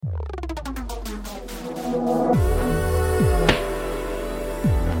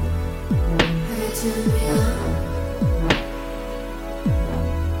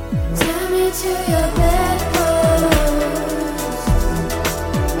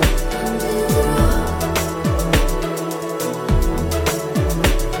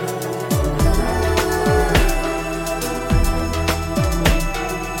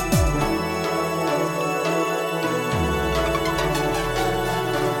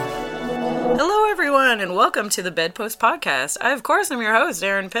And welcome to the Bedpost Podcast. I, of course, am your host,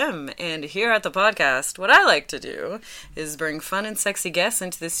 Aaron Pym, and here at the podcast, what I like to do is bring fun and sexy guests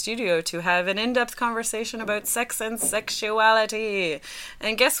into the studio to have an in-depth conversation about sex and sexuality.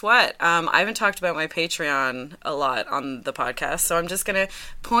 And guess what? I haven't talked about my Patreon a lot on the podcast, so I'm just going to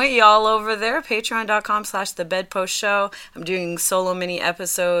point y'all over there, patreon.com/thebedpostshow. I'm doing solo mini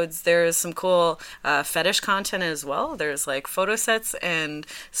episodes. There's some cool fetish content as well. There's like photo sets and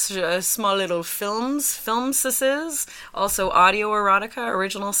small little films, also audio erotica,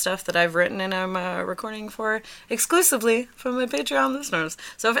 original stuff that I've written and I'm recording for exclusively for my Patreon listeners.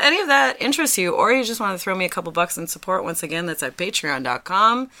 So if any of that interests you, or you just want to throw me a couple bucks in support, once again, that's at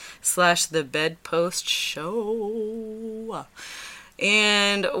patreon.com/thebedpostshow.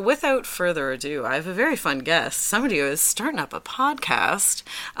 And without further ado, I have a very fun guest, somebody who is starting up a podcast,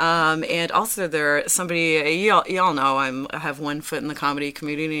 and also there somebody, y'all know I have one foot in the comedy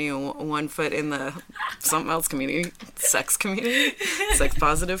community and one foot in the something else community, sex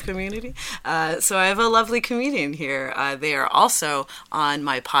positive community. So I have a lovely comedian here. They are also on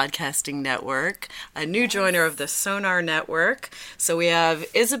my podcasting network, a new joiner of the Sonar Network. So we have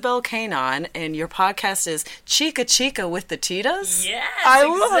Isabel Kanaan, and your podcast is Chica Chica with the Titas. Yes,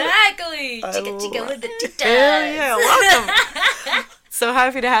 exactly. Chica Chica with the Titas. Yeah, welcome. So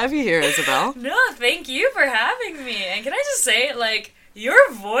happy to have you here, Isabel. No, thank you for having me. And can I just say, like, your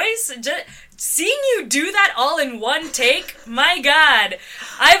voice, seeing you do that all in one take, my God.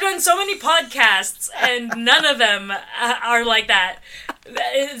 I've done so many podcasts, and none of them are like that.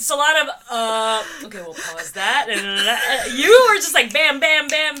 It's a lot of, okay, we'll pause that. And you were just like, bam, bam,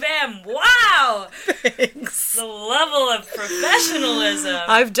 bam, bam. Wow. Thanks. The level of professionalism.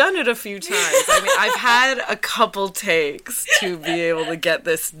 I've done it a few times. I mean, I've had a couple takes to be able to get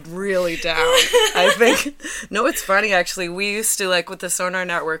this really down. I think, no, it's funny, actually. We used to, like, with the Sonar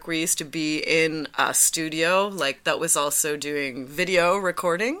Network, we used to be in a studio, like, that was also doing video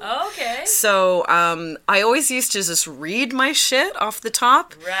recording. Oh, okay. So, I always used to just read my shit off the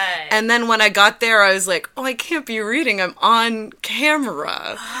top. Right. And then when I got there, I was like, oh, I can't be reading. I'm on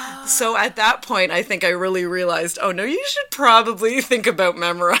camera. So at that point, I think I really realized, oh, no, you should probably think about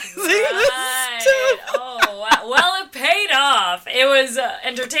memorizing this stuff. Oh, wow. Well, it paid off. It was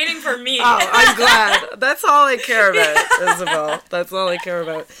entertaining for me. Oh, I'm glad. That's all I care about, Isabel. That's all I care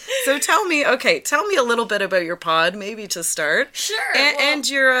about. So tell me a little bit about your pod, maybe to start. Sure. And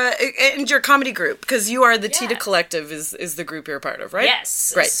your comedy group, because you are the Tita Collective is the group you're a part of, right?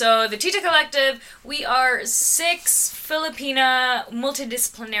 Yes. Right. So the Tita Collective, we are 6 Filipina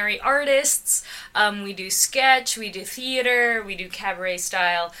multidisciplinary artists. We do sketch, we do theater, we do cabaret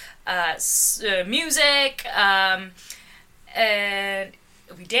style music, and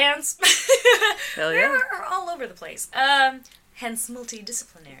we dance. Hell yeah. We're all over the place. Hence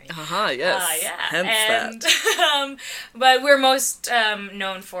multidisciplinary. Yes. Yeah. Hence that. But we're most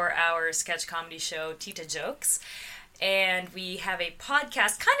known for our sketch comedy show, Tita Jokes. And we have a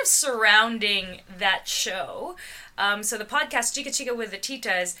podcast kind of surrounding that show. So the podcast, Chica Chica with the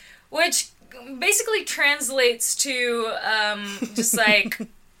Titas, which basically translates to just like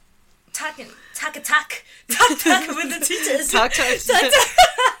talk with the Titas.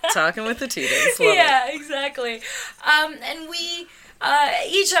 Talking with the Titas. Love yeah, it. Exactly. And we,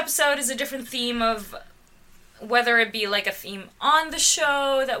 each episode is a different theme of whether it be like a theme on the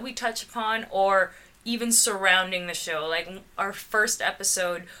show that we touch upon or even surrounding the show. Like our first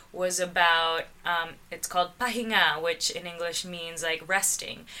episode was about, it's called pahinga, which in English means like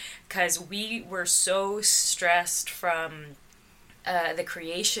resting, because we were so stressed from the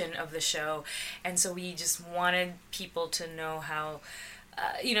creation of the show, and so we just wanted people to know how,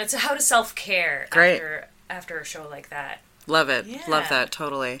 how to self-care after a show like that. Love it. Yeah. Love that,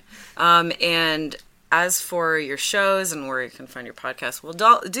 totally. And as for your shows and where you can find your podcast, we'll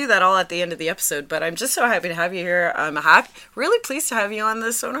do that all at the end of the episode, but I'm just so happy to have you here. I'm really pleased to have you on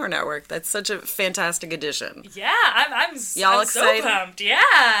the Sonar Network. That's such a fantastic addition. Yeah, I'm excited? so pumped. Yeah.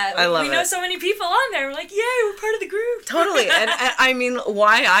 I love it. We know so many people on there. We're like, yay, we're part of the group. Totally. And I mean,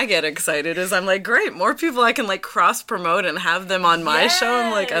 why I get excited is I'm like, great, more people I can like cross-promote and have them on my show.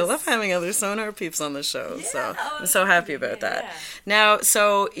 I'm like, I love having other Sonar peeps on the show. Yeah, so I'm so happy about that. Yeah. Now,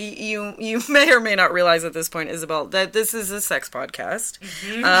 so you may or may not realize realize at this point, Isabel, that this is a sex podcast.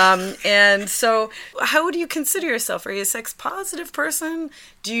 And so how do you consider yourself? Are you a sex positive person?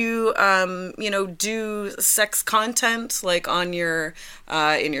 Do you, do sex content like on your,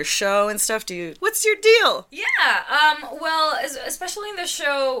 in your show and stuff? What's your deal? Yeah. Well, especially in the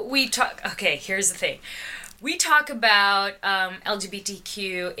show, we talk, okay, here's the thing. We talk about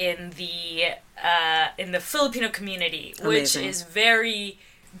LGBTQ in the Filipino community, which is very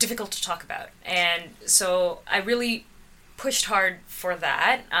difficult to talk about, and so I really pushed hard for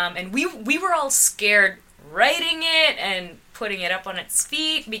that. And we were all scared writing it and putting it up on its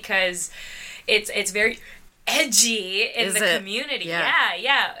feet because it's very edgy in the community.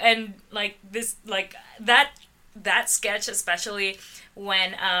 Yeah, and like this, like that sketch especially.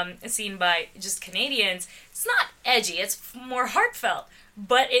 When seen by just Canadians, it's not edgy, it's more heartfelt,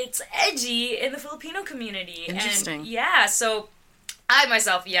 but it's edgy in the Filipino community. Interesting. And yeah, so I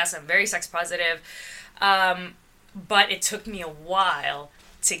myself, yes, I'm very sex positive, but it took me a while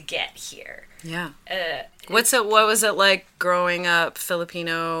to get here. Yeah. What was it like growing up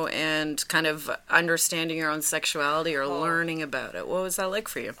Filipino and kind of understanding your own sexuality or learning about it? What was that like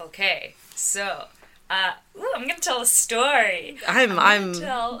for you? Okay, so... I'm gonna tell a story. I'm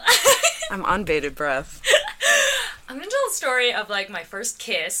on bated breath. I'm gonna tell a story of like my first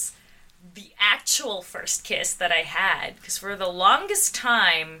kiss, the actual first kiss that I had. Because for the longest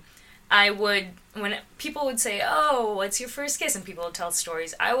time, when people would say, "Oh, what's your first kiss?" and people would tell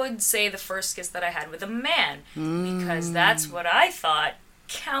stories, I would say the first kiss that I had with a man because that's what I thought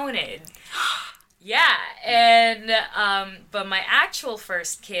counted. Yeah, and, but my actual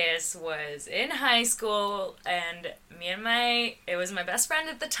first kiss was in high school, and it was my best friend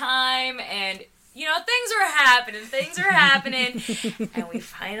at the time, and, things were happening, and we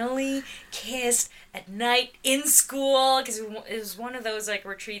finally kissed at night in school, because it was one of those, like,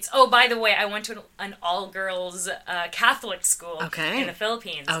 retreats. Oh, by the way, I went to an all-girls Catholic school in the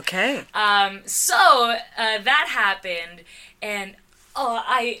Philippines. Okay. So, that happened, and... Oh,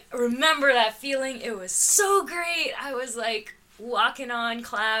 I remember that feeling. It was so great. I was like walking on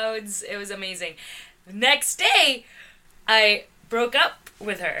clouds. It was amazing. The next day, I broke up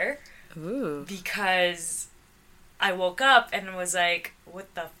with her. Ooh. Because I woke up and was like,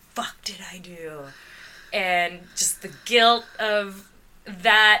 what the fuck did I do? And just the guilt of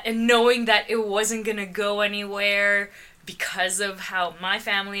that and knowing that it wasn't going to go anywhere because of how my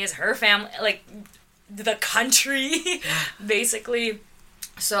family is, her family, like... the country, basically.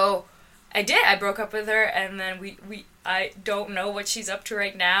 So I did. I broke up with her, and then I don't know what she's up to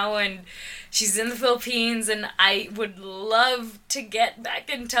right now, and she's in the Philippines, and I would love to get back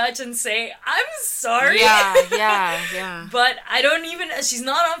in touch and say, I'm sorry. Yeah. But she's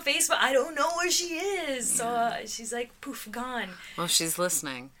not on Facebook. I don't know where she is. So she's like, poof, gone. Well, she's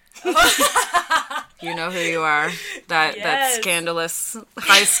listening. You know who you are. That scandalous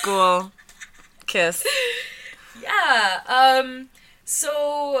high school... kiss. Yeah.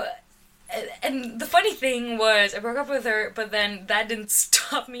 So, and the funny thing was, I broke up with her, but then that didn't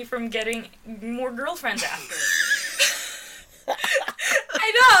stop me from getting more girlfriends after.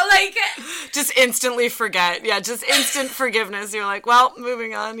 I know, like... Just instantly forget. Yeah, just instant forgiveness. You're like, well,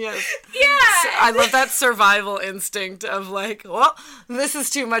 moving on, yes. Yeah. So I love that survival instinct of like, well, this is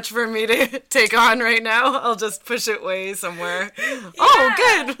too much for me to take on right now. I'll just push it away somewhere. Yeah. Oh,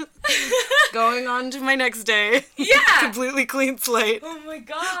 good. Going on to my next day. Yeah. Completely clean slate. Oh my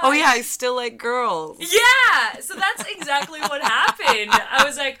god. Oh yeah, I still like girls. Yeah. So that's exactly what happened. I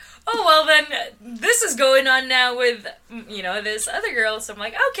was like, oh, well then this is going on now with, this other girl. So I'm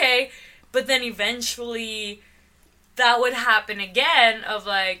like, okay. But then eventually that would happen again of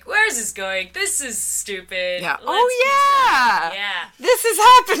like, where's this going? This is stupid. Yeah. Yeah. This has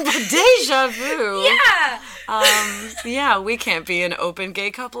happened. Deja vu. Yeah. Yeah, we can't be an open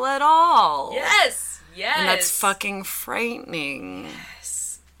gay couple at all. Yes. And that's fucking frightening.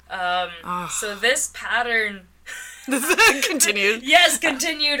 Yes. So this pattern continued. Yes,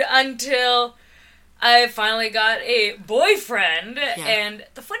 continued until I finally got a boyfriend. Yeah. And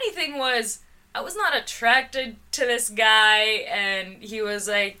the funny thing was, I was not attracted to this guy, and he was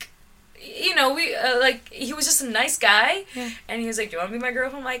like, he was just a nice guy. Yeah. And he was like, do you want to be my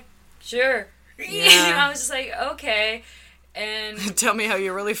girlfriend? I'm like, sure. Yeah. I was just like, okay. And tell me how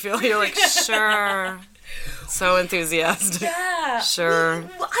you really feel. You're like, sure. So enthusiastic. Yeah. Sure.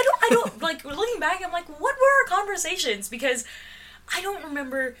 I don't, like, looking back, I'm like, what were our conversations? Because I don't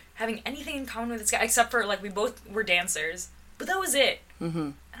remember having anything in common with this guy, except for, like, we both were dancers. But that was it.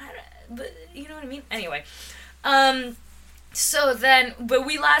 Mm-hmm. But, you know what I mean? Anyway. So then, but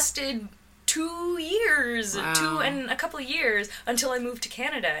we lasted 2 years, Wow. 2 and a couple of years, until I moved to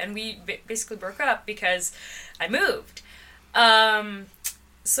Canada, and we basically broke up because I moved.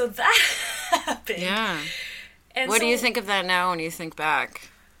 So that happened. Yeah. And What do you so- think of that now when you think back?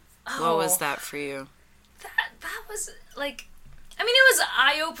 What was Oh. that for you? That was, like, I mean, it was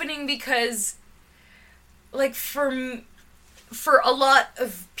eye-opening because, like, for a lot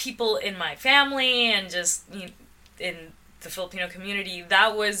of people in my family and just, you know, in the Filipino community,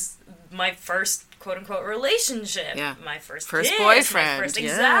 that was my first quote-unquote relationship. Yeah. My first First kiss, boyfriend, My first,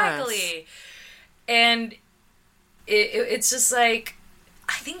 yes. exactly. And it's just like,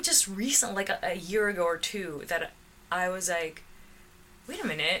 I think just recent, like a year ago or two, that I was like, wait a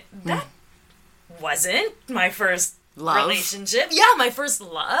minute, that wasn't my first Love. relationship. Yeah, my first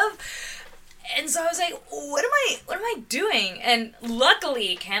love. And so I was like, what am I doing? And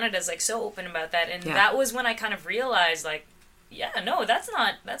luckily Canada's like so open about that, and Yeah. that was when I kind of realized, like, yeah, no, that's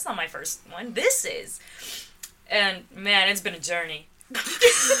not my first one. This is. And man, it's been a journey.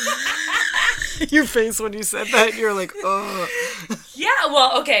 Your face when you said that, you're like, oh. Yeah,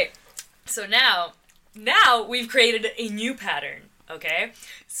 well, okay. So now we've created a new pattern, okay?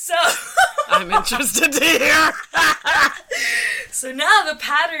 So I'm interested to hear. So now the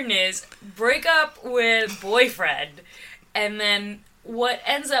pattern is break up with boyfriend, and then what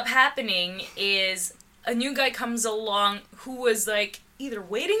ends up happening is a new guy comes along who was like either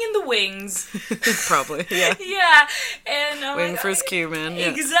waiting in the wings. Probably, yeah. Yeah, and I'm Waiting like, for his cue, man. Yeah.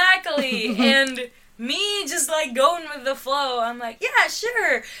 Exactly. And me just like going with the flow. I'm like, yeah,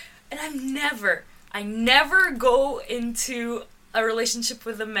 sure. And I never go into a relationship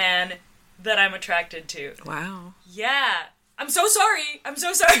with a man that I'm attracted to. Wow. Yeah. I'm so sorry,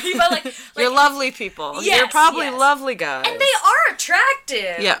 but like You're lovely people. Yes, You're probably yes. lovely guys. and they are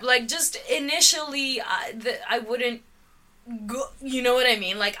attractive. Yeah. Like, just initially, I wouldn't go, you know what I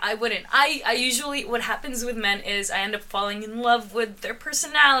mean? Like, I wouldn't. I usually, what happens with men is I end up falling in love with their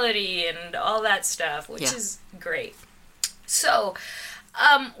personality and all that stuff, which Yeah. is great. So,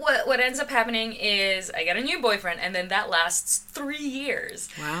 what ends up happening is I get a new boyfriend, and then that lasts 3 years.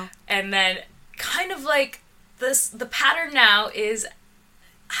 Wow. And then, kind of like, the pattern now is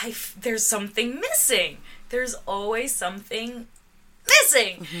there's something missing. There's always something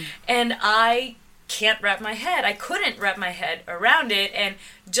missing. Mm-hmm. And I couldn't wrap my head around it. And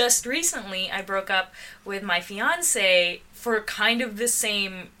just recently I broke up with my fiance for kind of the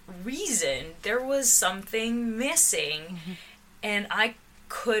same reason. There was something missing, Mm-hmm. and I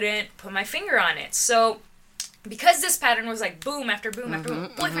couldn't put my finger on it. So because this pattern was like boom after boom after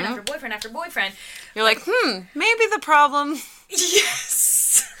boom, boyfriend after boyfriend after boyfriend. You're like, maybe the problem.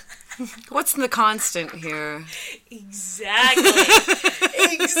 Yes. What's the constant here? Exactly.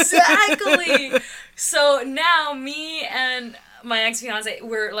 Exactly. So now me and my ex-fiance,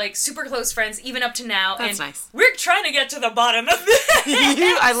 we're like super close friends even up to now. That's and nice. we're trying to get to the bottom of this.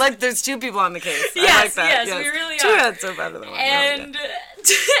 I like there's two people on the case. I Yes, like that. yes, we really Two are. heads are better than one. And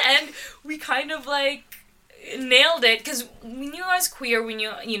and we kind of like nailed it because we knew I was queer. We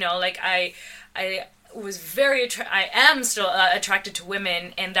knew, you know, like I was very I am still attracted to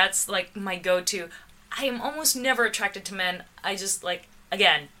women, and that's like my go-to. I am almost never attracted to men. I just like,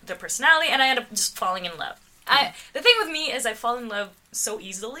 again, their personality, and I end up just falling in love. The thing with me is I fall in love so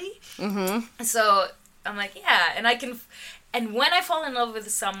easily. Mm-hmm. So I'm like, yeah, and when I fall in love with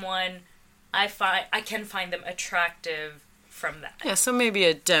someone, I can find them attractive from that. Yeah, so maybe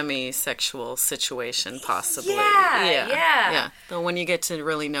a demisexual situation, possibly. Yeah. But when you get to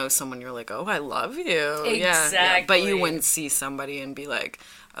really know someone, you're like, oh, I love you. Yeah. Exactly. But you wouldn't see somebody and be like,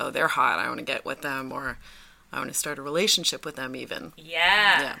 oh, they're hot, I want to get with them, or I want to start a relationship with them even.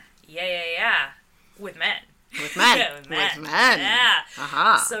 Yeah. With men. With men. With men. With men. Yeah.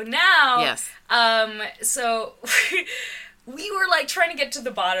 Aha. So now, Yes. So we were like trying to get to the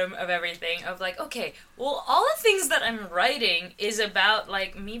bottom of everything, of like, okay, well, all the things that I'm writing is about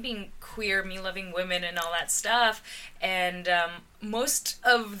like me being queer, me loving women and all that stuff, and most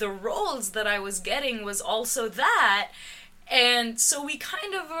of the roles that I was getting was also that. And so we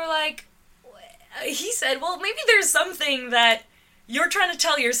kind of were like, he said, well, maybe there's something that you're trying to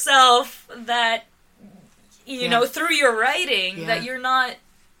tell yourself that, you know, through your writing, that you're not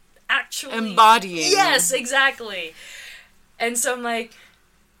actually embodying. Yes, exactly. And so I'm like,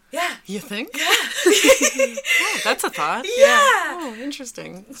 yeah. You think? Yeah. Oh, that's a thought. Yeah. Oh,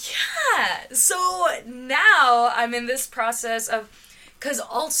 interesting. Yeah. So now I'm in this process of, because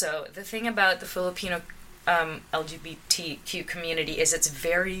also the thing about the Filipino LGBTQ community is it's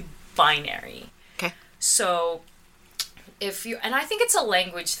very binary. Okay. So if you, and I think it's a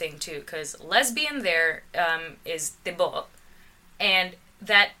language thing too, because lesbian there is tebo, and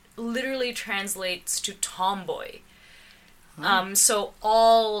that literally translates to tomboy. So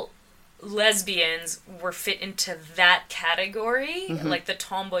all lesbians were fit into that category, like the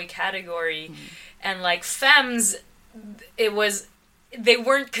tomboy category, and like femmes, they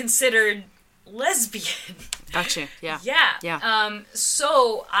weren't considered lesbian. Gotcha. Yeah. Yeah.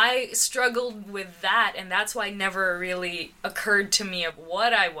 So I struggled with that, and that's why it never really occurred to me of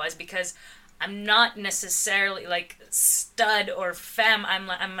what I was, because I'm not necessarily like stud or femme.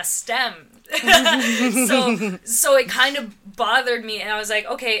 I'm a STEM. So it kind of bothered me, and I was like,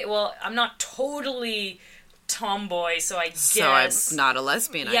 okay, well, I'm not totally tomboy, so I guess. So I'm not a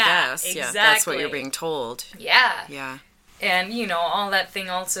lesbian, I guess. Exactly. Yeah, that's what you're being told. Yeah. Yeah. And, you know, all that thing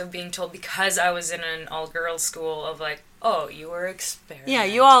also being told, because I was in an all-girls school, of like, oh, you were experimenting. Yeah,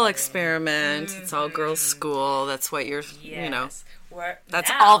 you all experiment. It's all-girls school. That's what you're, you know. That's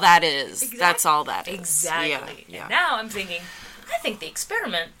all that is. Exactly. That's all that is. Exactly. Yeah. And now I'm thinking, I think the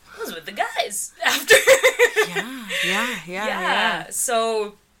experiment was with the guys after. Yeah.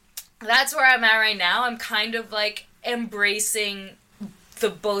 So that's where I'm at right now. I'm kind of like embracing the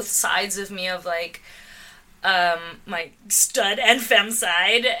both sides of me, of like my stud and femme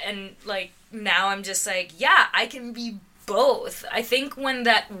side, and like now I'm just like, yeah, I can be both. I think when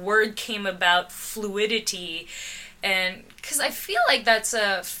that word came about, fluidity, and because I feel like that's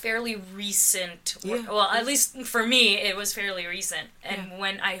a fairly recent, well, at least for me, it was fairly recent. And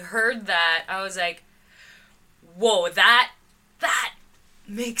when I heard that, I was like, whoa, that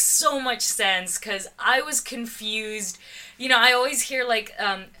makes so much sense, because I was confused. You know, I always hear like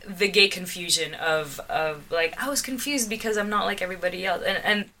the gay confusion of like, I was confused because I'm not like everybody else,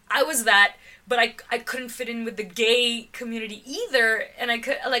 and I was that. But I couldn't fit in with the gay community either, and I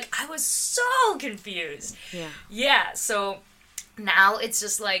was so confused. Yeah, so now it's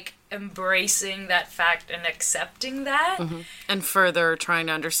just like embracing that fact and accepting that. And further trying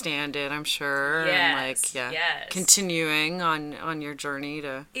to understand it, I'm sure. Yes, and continuing on your journey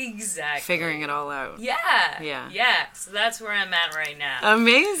to figuring it all out. Yeah. So that's where I'm at right now.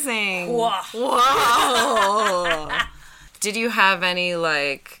 Amazing. Whoa. Did you have any,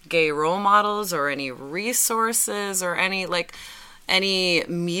 like, gay role models or any resources or any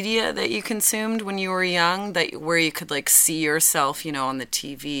media that you consumed when you were young where you could, like, see yourself, you know, on the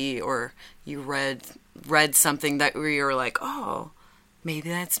TV, or you read something that where you were like, oh, maybe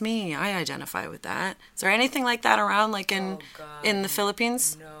that's me. I identify with that. Is there anything like that around, like, in the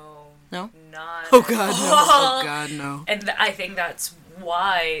Philippines? No? Not Oh, God, no. Oh, God, no. And I think that's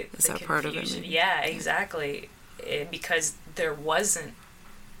why Is that part of it? Maybe? Yeah, exactly. Because there wasn't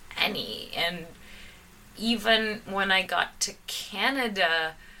any. And even when I got to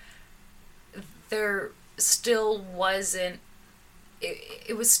Canada, there still wasn't,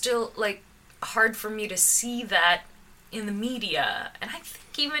 it was still like hard for me to see that in the media. And I think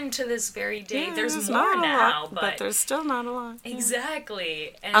even to this very day, there's more now, but there's still not a lot.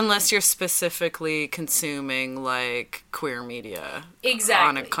 Exactly. And unless you're specifically consuming, like, queer media. Exactly.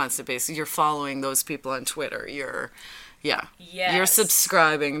 On a constant basis. You're following those people on Twitter. You're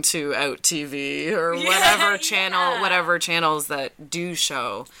subscribing to Out TV or whatever channels that do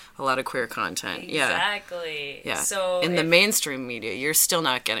show a lot of queer content. Exactly. Yeah. So in the mainstream media, you're still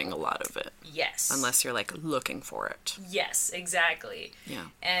not getting a lot of it. Yes. Unless you're, like, looking for it. Yes, exactly. Yeah.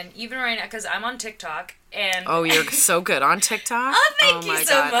 And even right now, because I'm on TikTok, and... Oh, you're so good on TikTok? Oh, thank you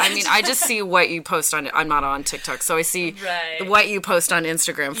so much. I mean, I just see what you post on... I'm not on TikTok, so I see what you post on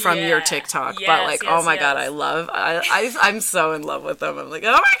Instagram from your TikTok. Yes, but, like, oh my God, I'm so in love with them. I'm like,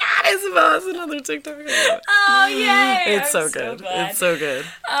 oh my God, Isabel has another TikTok. Oh, yay! It's so good. It's so good.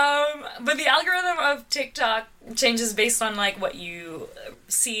 But the algorithm of TikTok changes based on, like, what you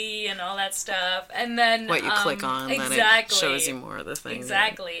see and all that stuff, and then what you click on, then it shows you more of the things.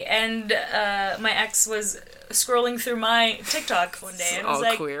 Exactly. And my ex was scrolling through my TikTok one day, and was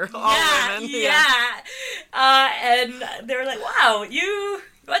like, queer, all women, and they were like, "Wow, you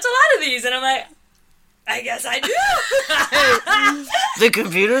watch a lot of these," and I'm like, I guess I do. The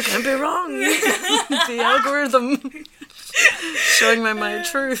computer can't be wrong. The algorithm. Showing my mind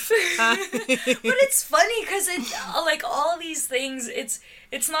truth. But it's funny because it's like all these things, it's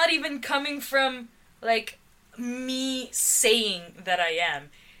not even coming from like me saying that I am.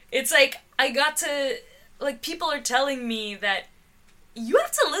 It's like I got to, like, people are telling me that you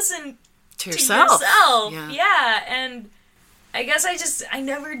have to listen to yourself. Yeah, and I guess I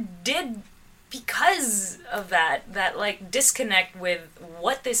never did, because of that like disconnect with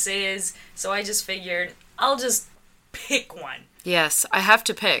what this is. So I just figured I'll just pick one. Yes, I have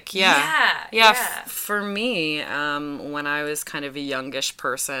to pick. Yeah. For me, when I was kind of a youngish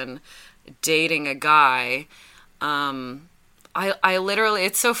person dating a guy, I literally,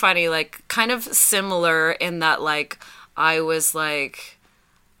 it's so funny, like, kind of similar in that, like, I was, like,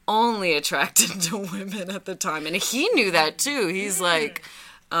 only attracted to women at the time. And he knew that, too. He's like,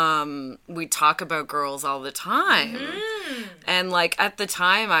 we talk about girls all the time. And, like, at the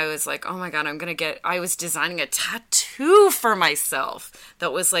time, I was like, oh, my God, I was designing a tattoo for myself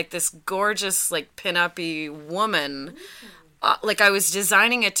that was, like, this gorgeous, like, pin-up-y woman. Like, I was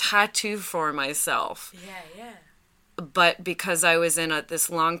designing a tattoo for myself. Yeah. But because I was in this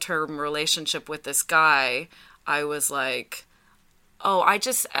long-term relationship with this guy, I was like, oh, I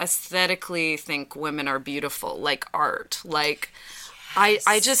just aesthetically think women are beautiful, like art. Like, yes.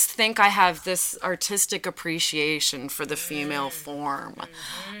 I just think I have this artistic appreciation for the female form.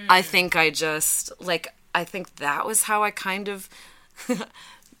 I think I think that was how I kind of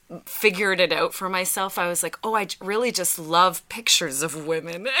figured it out for myself. I was like, oh, I really just love pictures of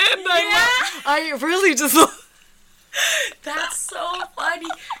women. And I really just love... That's so funny,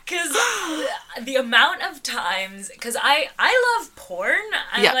 because the amount of times, because I love porn.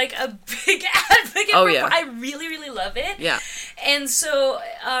 I'm like a big advocate for porn. I really, really love it. Yeah. And so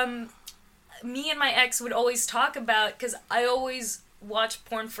me and my ex would always talk about, because I always watch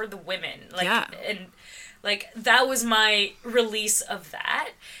porn for the women. Like, and like that was my release of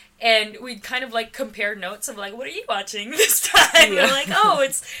that. And we'd kind of, like, compare notes of, like, what are you watching this time? Yeah. We're like, oh,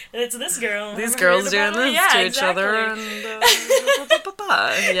 it's this girl. These girls doing this to each other. And,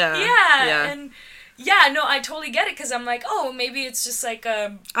 no, I totally get it, because I'm like, oh, maybe it's just, like,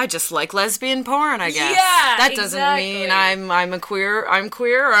 I just like lesbian porn, I guess. Yeah, that doesn't mean I'm queer,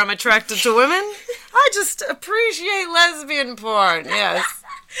 or I'm attracted to women. I just appreciate lesbian porn, yes.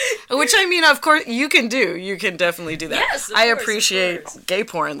 Which, I mean, of course, you can definitely do that. Yes, I appreciate gay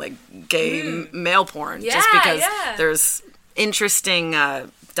porn, like gay male porn, just because there's interesting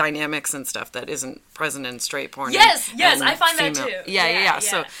dynamics and stuff that isn't present in straight porn. Yes, I find female. That too. Yeah.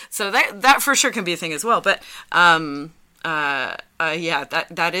 So that for sure can be a thing as well. But that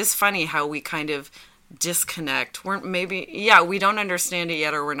is funny how we kind of disconnect. We don't understand it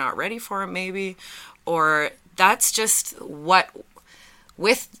yet, or we're not ready for it, maybe, or that's just what.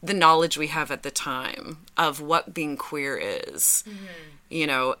 With the knowledge we have at the time of what being queer is, you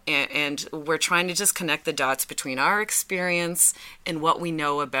know, and we're trying to just connect the dots between our experience and what we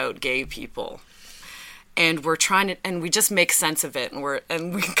know about gay people. And we're trying to, and we just make sense of it,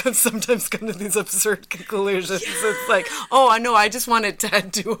 and we can sometimes come to these absurd conclusions. Yeah. It's like, oh, I know, I just want a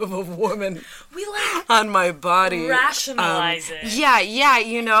tattoo of a woman on my body. Rationalize it. Yeah,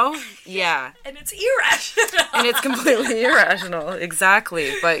 you know? Yeah. And it's irrational. And it's completely irrational,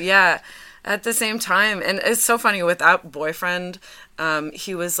 exactly. But yeah, at the same time, and it's so funny, with that boyfriend,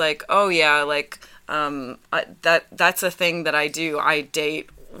 he was like, oh yeah, like, that's a thing that I do. I date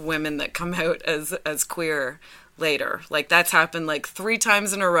women that come out as queer later. Like, that's happened like 3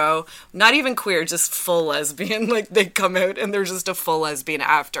 times in a row. Not even queer, just full lesbian. Like, they come out and they're just a full lesbian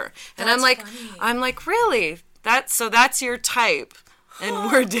after. And that's I'm like, really? That's your type.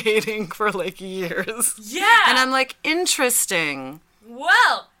 And we're dating for like years. Yeah. And I'm like, interesting.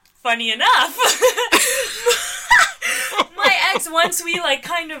 Well, funny enough, my ex, once we like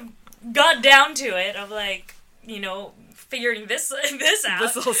kind of got down to it of like, you know, figuring this out.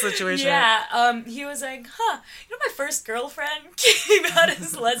 This whole situation. Yeah, he was like, you know, my first girlfriend came out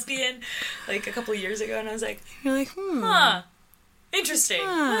as lesbian like a couple years ago, and I was like, you're like, interesting.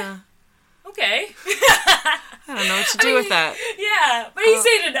 Okay. I don't know what to do with that. Yeah, but he's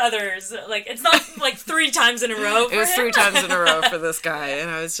dated others. Like, it's not like 3 times in a row for It was him. 3 times in a row for this guy, and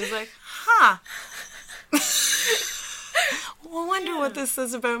I was just like, Well, I wonder what this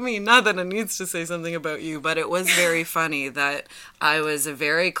says about me. Not that it needs to say something about you, but it was very funny that I was a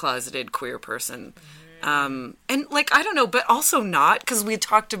very closeted queer person. And, like, I don't know, but also not, because we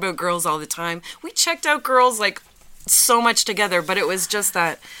talked about girls all the time. We checked out girls, like, so much together, but it was just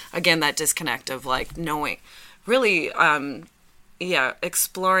that, again, that disconnect of, like, knowing, really,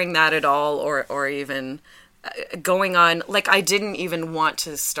 exploring that at all, or even going on, like, I didn't even want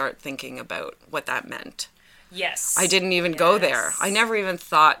to start thinking about what that meant. Yes. I didn't even go there. I never even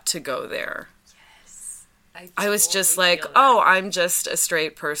thought to go there. Yes. I was just like, oh, I'm just a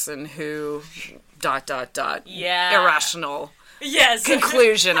straight person who ... Yeah. Irrational. Yes.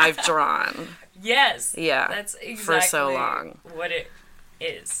 Conclusion I've drawn. Yes. Yeah. That's exactly for so long. What it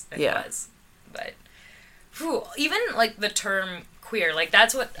is and was. But even like the term queer, like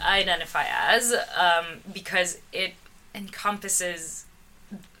that's what I identify as, because it encompasses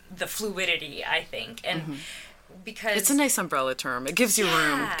the fluidity, I think, and because it's a nice umbrella term. It gives you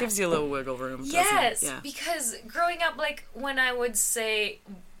room. It gives you a little wiggle room. Yes, because growing up, like when I would say,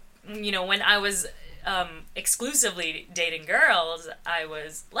 you know, when I was exclusively dating girls, I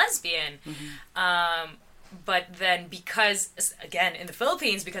was lesbian. But then because, again, in the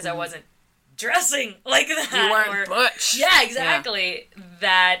Philippines, because I wasn't dressing like that. You weren't butch. Yeah, exactly. Yeah.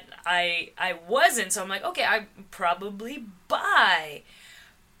 That I wasn't. So I'm like, okay, I'm probably bi.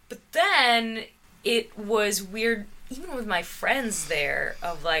 But then it was weird, even with my friends there,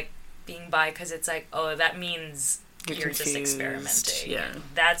 of like being bi, because it's like, oh, that means you're just experimenting. Yeah.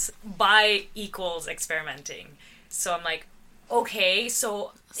 That's bi equals experimenting. So I'm like, okay,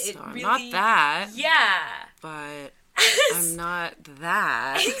 so it really... not that. Yeah. But I'm not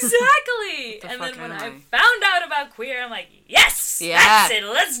that. Exactly. And then when I found out about queer, I'm like, yes, that's it.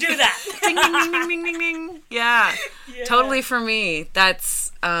 Let's do that. Ding, ding, ding, ding, ding, ding, ding. Yeah. Totally for me.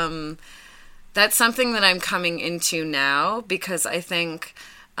 That's something that I'm coming into now, because I think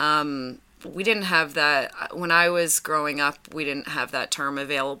we didn't have that when I was growing up. We didn't have that term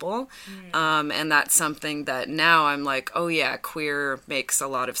available, and that's something that now I'm like, oh yeah, queer makes a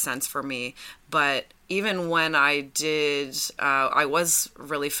lot of sense for me. But even when I did, I was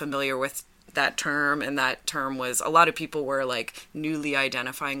really familiar with that term, and that term was, a lot of people were like newly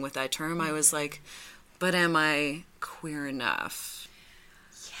identifying with that term. I was like, but am I queer enough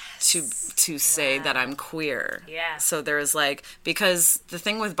to say that I'm queer? Yeah. So there's like, because the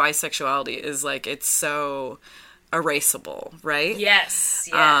thing with bisexuality is like, it's so erasable, right? Yes.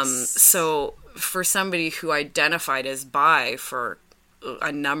 So for somebody who identified as bi for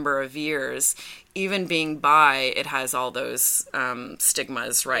a number of years, even being bi, it has all those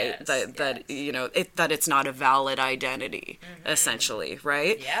stigmas, right? That you know, that it's not a valid identity, essentially,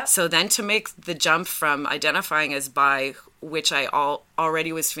 right? Yeah. So then to make the jump from identifying as bi, which I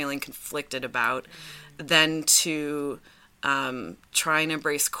already was feeling conflicted about, then to try and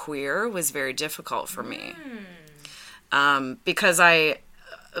embrace queer was very difficult for me. Because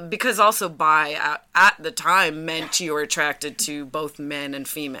also bi at the time meant you were attracted to both men and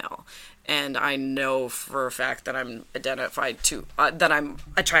female. And I know for a fact that I'm that I'm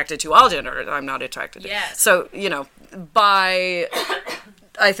attracted to all genders. I'm not attracted to. Yes. So, you know, bi,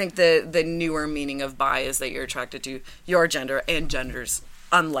 I think the newer meaning of bi is that you're attracted to your gender and genders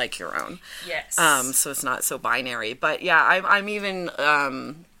unlike your own. Yes. So it's not so binary. But yeah, I'm even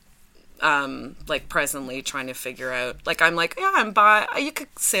like presently trying to figure out, like, I'm like, yeah, I'm bi. You could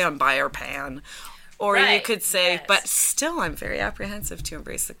say I'm bi or pan. Or you could say, but still I'm very apprehensive to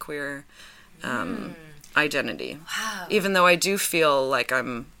embrace the queer identity. Wow. Even though I do feel like I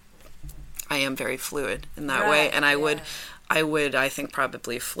am very fluid in that way. And I would, I think,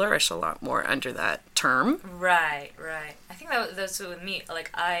 probably flourish a lot more under that term. Right. I think that's with me. Like,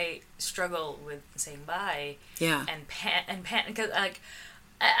 I struggle with saying bi. Yeah. And pan, because, like,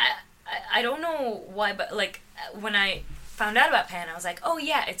 I don't know why, but, like, when I found out about pan, I was like, oh,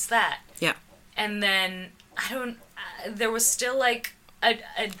 yeah, it's that. Yeah. And then, there was still, like, a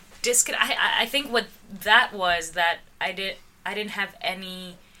disconnect. I think what that was, that I didn't have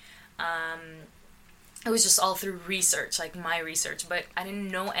any, it was just all through research, like my research, but I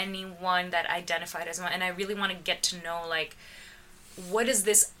didn't know anyone that identified as one, and I really want to get to know, like, what does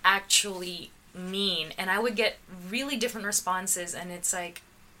this actually mean? And I would get really different responses, and it's like,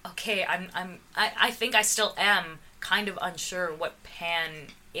 okay, I think I still am kind of unsure what pan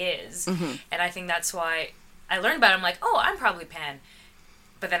is. And I think that's why I learned about it. I'm like, oh, I'm probably pan.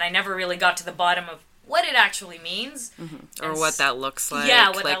 But then I never really got to the bottom of what it actually means. Or what that looks like. Yeah,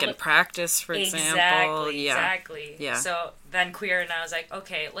 like in practice, for example. Exactly. Yeah. So then queer, and I was like,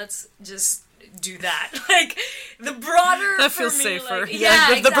 okay, let's just do that. Like, the broader that for feels me, safer. Like,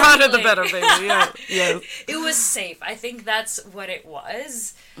 Yeah, the broader the better, baby. Yeah. It was safe. I think that's what it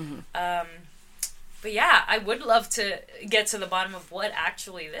was. But yeah, I would love to get to the bottom of what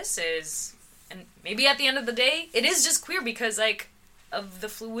actually this is. And maybe at the end of the day, it is just queer because, like, of the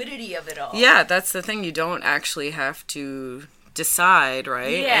fluidity of it all. Yeah, that's the thing. You don't actually have to decide,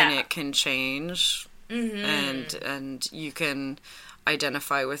 right? Yeah. And it can change. And you can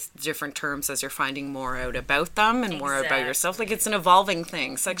identify with different terms as you're finding more out about them and more about yourself. Like, it's an evolving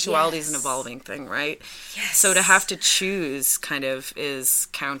thing. Sexuality is an evolving thing, right? Yes. So to have to choose kind of is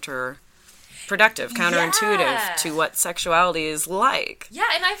counterintuitive to what sexuality is like. Yeah,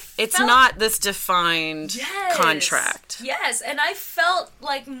 and it's not this defined contract. Yes, and I felt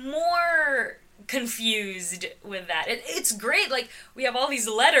like more confused with that. It's great. Like, we have all these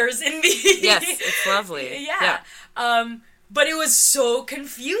letters in the... Yes, it's lovely. Yeah. But it was so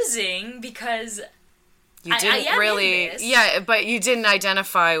confusing because you didn't but you didn't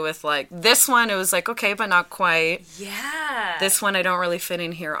identify with, like, this one. It was like, okay, but not quite. Yeah. This one, I don't really fit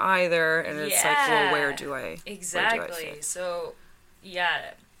in here either. And it's like, well, where do I Exactly. Where do I fit? So,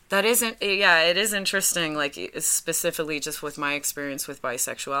 yeah, That isn't, yeah, it is interesting, like, specifically just with my experience with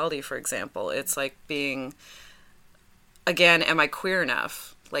bisexuality, for example. It's like being, again, am I queer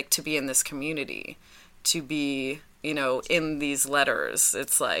enough, like, to be in this community, to be, you know, in these letters?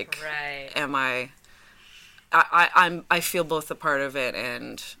 It's like, right. am I feel both a part of it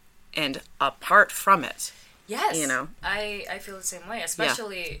and apart from it. Yes. You know? I feel the same way,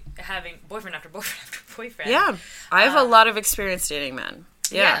 especially having boyfriend after boyfriend after boyfriend. Yeah. I have a lot of experience dating men.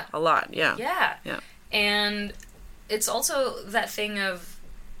 Yeah. A lot. Yeah. Yeah. And it's also that thing of,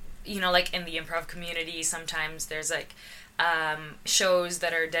 you know, like in the improv community, sometimes there's like shows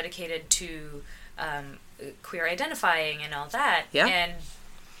that are dedicated to queer identifying and all that. Yeah. And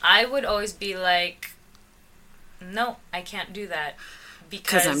I would always be like, no, I can't do that.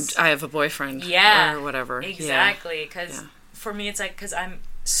 Because I have a boyfriend. Yeah. Or whatever. Exactly. Because for me, it's like, because I'm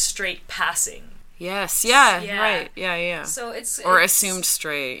straight passing. Yes. Yeah. Right. Yeah. So it's assumed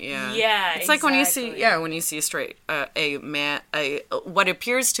straight. Yeah. Yeah. It's like when you see a straight a man what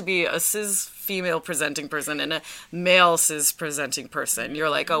appears to be a cis female presenting person and a male cis presenting person. You're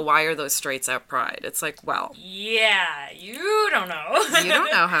like, oh, why are those straights at Pride? It's like, well, yeah, you don't know. You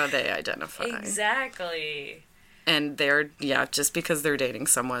don't know how they identify. Exactly. And they're just because they're dating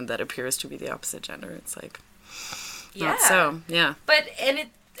someone that appears to be the opposite gender, it's like not so. Yeah. But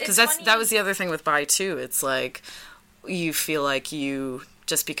because that was the other thing with bi too. It's like you feel like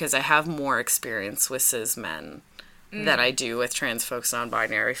just because I have more experience with cis men than I do with trans folks,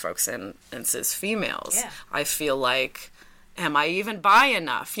 non-binary folks, and cis females. Yeah. I feel like, am I even bi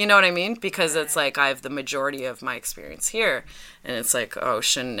enough? You know what I mean? Because it's like I have the majority of my experience here, and it's like, oh,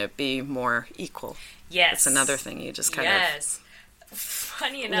 shouldn't it be more equal? Yes. It's another thing you just kind of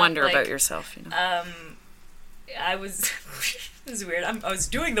funny enough, wonder about yourself. You know. I was. This is weird. I was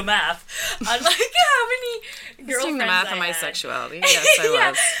doing the math on like how many girlfriends doing the math I on my had. sexuality. Yes, I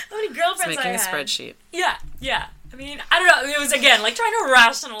was. How many girlfriends I had. Making a spreadsheet. Yeah. I mean, I don't know. It was again like trying to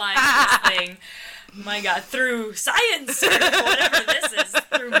rationalize this thing. My God, through science or whatever this is,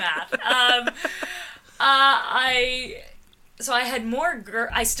 through math. I had more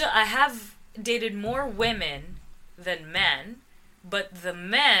I have dated more women than men, but the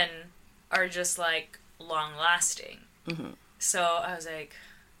men are just like long lasting. Mm-hmm. So I was like,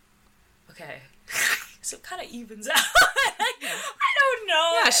 okay, so it kind of evens out. I don't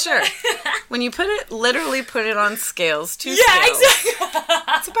know. Yeah, sure. When you literally put it on scales, two scales. Yeah, exactly.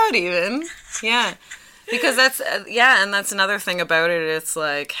 It's about even. Yeah. Because that's another thing about it. It's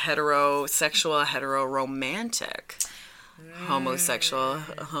like heterosexual, hetero-romantic. Homosexual,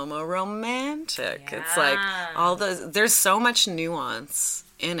 homo-romantic. Yeah. It's like there's so much nuance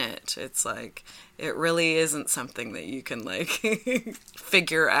in it. It's like, it really isn't something that you can like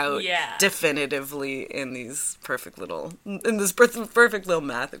figure out definitively in this perfect little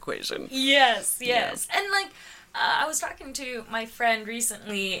math equation. Yes. Yeah. And like, I was talking to my friend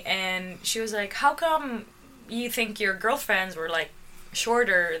recently, and she was like, how come you think your girlfriends were like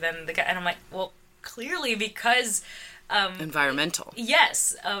shorter than the guy? And I'm like, well, clearly because environmental.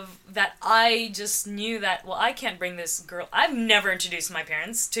 Yes, of that I just knew that, well, I can't bring this girl. I've never introduced my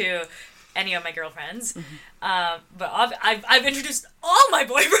parents to any of my girlfriends, but I've introduced all my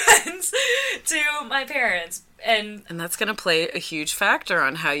boyfriends to my parents, and that's going to play a huge factor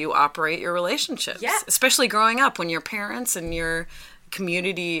on how you operate your relationships. Yeah, especially growing up when your parents and your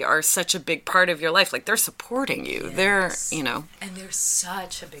community are such a big part of your life. Like, they're supporting you. Yes. They're, you know, and they're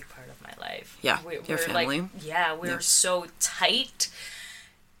such a big part of my life. Yeah, your family. Like, we're so tight.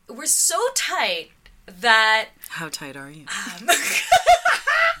 We're so tight that. How tight are you?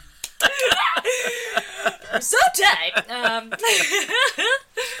 We're so tight.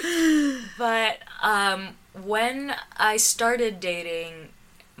 But when I started dating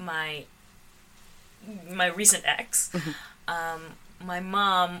my recent ex, my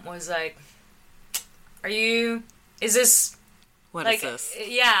mom was like, is this... What like, is this?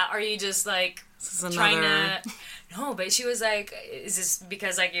 Yeah, are you just like trying another... to... No, but she was like, is this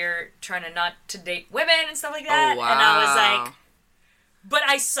because like you're trying to not to date women and stuff like that? Oh, wow. And I was like... But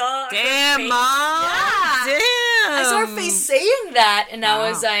I saw Damn, her face. Mom! Yeah. Damn! I saw her face saying that, and I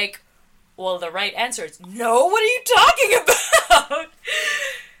was like, well, the right answer is, no, what are you talking about?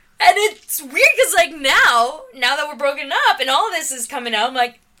 And it's weird, because, like, now that we're broken up, and all this is coming out, I'm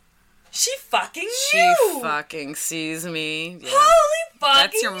like, she fucking knew! She fucking sees me. Yeah. Holy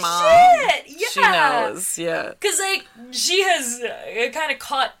fucking That's your mom. shit! Yeah. She knows, yeah. Because, like, she has kind of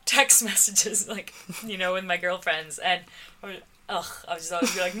caught text messages, like, you know, with my girlfriends, and... I was just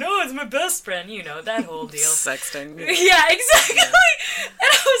always be like, no, it's my best friend, you know, that whole deal. Sexting. Yeah, exactly. Yeah. And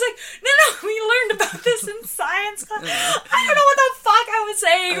I was like, no, we learned about this in science class. I don't know what the fuck I was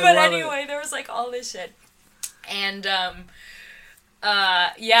saying, love anyway, there was like all this shit. And,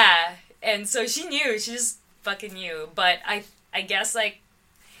 yeah. And so she knew. She just fucking knew. But I guess, like,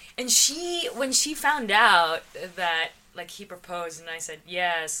 and when she found out that, like, he proposed and I said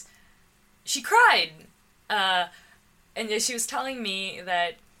yes, she cried. And she was telling me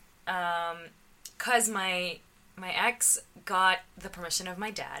that, 'cause my ex got the permission of my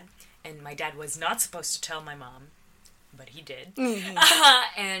dad, and my dad was not supposed to tell my mom, but he did. Mm-hmm.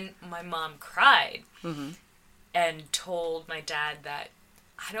 And my mom cried and told my dad that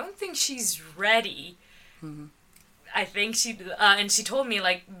I don't think she's ready. Mm-hmm. I think and she told me,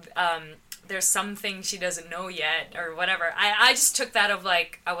 like, there's something she doesn't know yet, or whatever. I just took that of,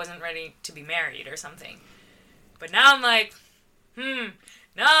 like, I wasn't ready to be married or something. But now I'm like,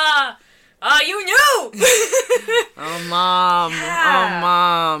 nah, you knew! Oh, Mom. Yeah. Oh,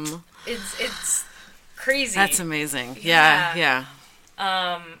 Mom. It's crazy. That's amazing. Yeah.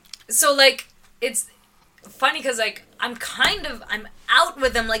 So, like, it's funny because, like, I'm out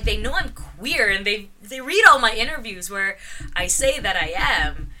with them. Like, they know I'm queer, and they read all my interviews where I say that I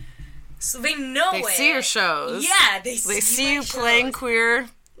am. So they know it. They see your shows. Yeah, they see you shows. playing queer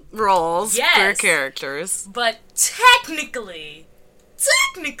roles, queer characters. But technically,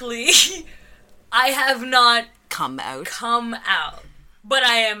 I have not come out. But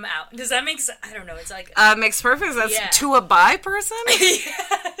I am out. Does that make sense? I don't know. It's like... makes perfect sense. Yeah. To a bi person?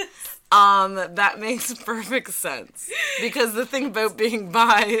 Yes. That makes perfect sense. Because the thing about being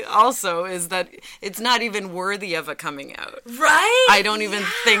bi also is that it's not even worthy of a coming out. Right? I don't even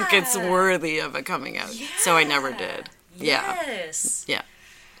think it's worthy of a coming out. Yeah. So I never did. Yes. Yeah.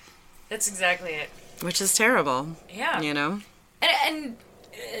 That's exactly it. Which is terrible. Yeah. You know? And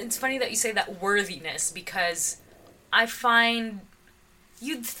it's funny that you say that worthiness, because I find...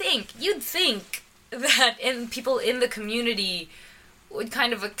 You'd think that people in the community would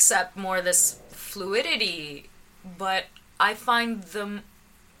kind of accept more this fluidity, but I find the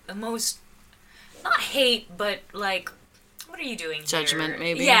most, not hate, but like, what are you doing Judgment, here?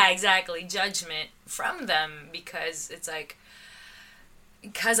 maybe? Yeah, exactly. Judgment from them, because it's like,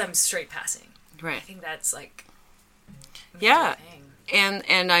 because I'm straight passing. Right. I think that's like, yeah.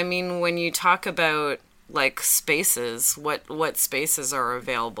 And I mean, when you talk about, like, spaces, what spaces are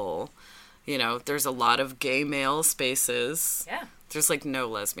available, you know, there's a lot of gay male spaces. Yeah. There's, like, no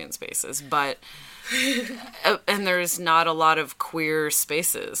lesbian spaces, but, and there's not a lot of queer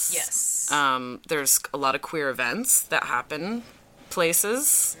spaces. Yes. There's a lot of queer events that happen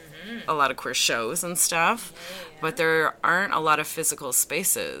places, a lot of queer shows and stuff, but there aren't a lot of physical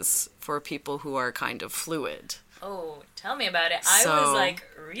spaces for people who are kind of fluid. Oh, tell me about it. I was, like,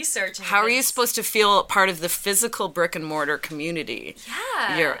 researching. How are you supposed to feel part of the physical brick and mortar community?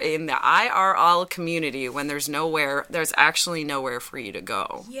 Yeah. You're in the IRL community when there's actually nowhere for you to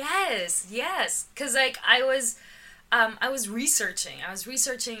go. Yes. Because, like, I was researching.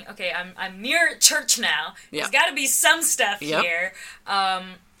 Okay, I'm near church now. There's got to be some stuff here.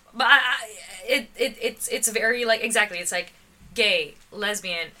 But it's very, like, exactly. It's like gay,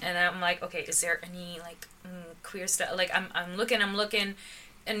 lesbian, and I'm like, okay, is there any, like, queer stuff? Like, I'm looking,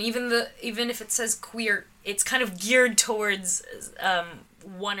 and even if it says queer, it's kind of geared towards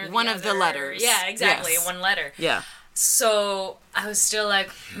one of the letters. Yeah, exactly, one letter. Yeah. So I was still like,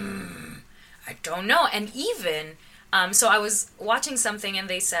 I don't know. And even so, I was watching something, and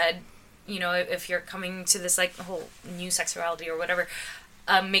they said, you know, if you're coming to this, like, whole new sexuality or whatever,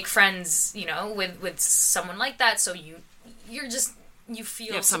 make friends, you know, with someone like that, so you feel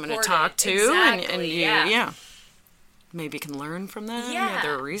you have someone supported. to talk to, exactly, and you maybe can learn from them. Yeah.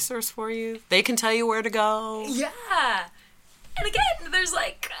 They're a resource for you. They can tell you where to go. Yeah. And again, there's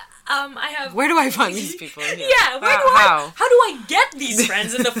like, I have... Where do I find these people? Yeah, how do I get these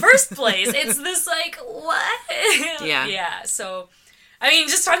friends in the first place? It's this, like, what? Yeah. Yeah, so... I mean,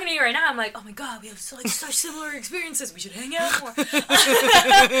 just talking to you right now, I'm like, oh my god, we have such similar experiences. We should hang out more.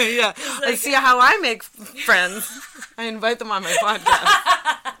 Yeah. Like, let's see how I make friends. I invite them on my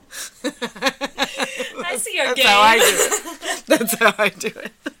podcast. I see your game. That's how I do it. That's how I do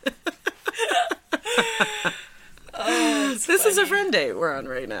it. This is a friend date we're on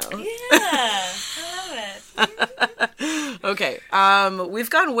right now. Yeah, I love it. Okay, we've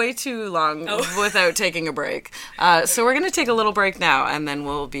gone way too long without taking a break. So we're going to take a little break now, and then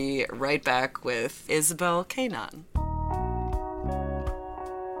we'll be right back with Isabel Kanaan.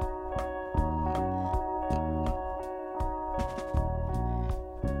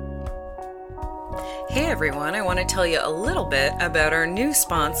 Hey everyone, I want to tell you a little bit about our new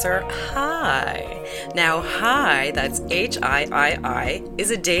sponsor, Hi. Now, Hi, that's H-I-I-I,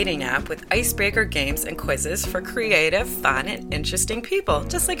 is a dating app with icebreaker games and quizzes for creative, fun, and interesting people,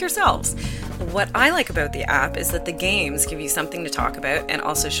 just like yourselves. What I like about the app is that the games give you something to talk about and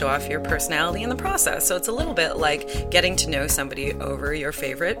also show off your personality in the process, so it's a little bit like getting to know somebody over your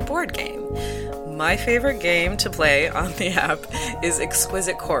favorite board game. My favorite game to play on the app is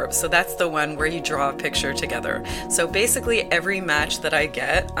Exquisite Corpse. So that's the one where you draw a picture together. So basically every match that I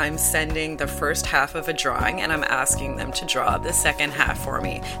get, I'm sending the first half of a drawing and I'm asking them to draw the second half for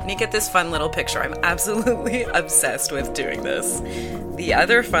me. And you get this fun little picture. I'm absolutely obsessed with doing this. The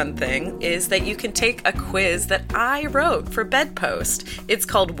other fun thing is that you can take a quiz that I wrote for Bedpost. It's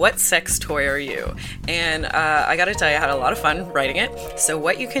called What Sex Toy Are You? And I gotta tell you, I had a lot of fun writing it. So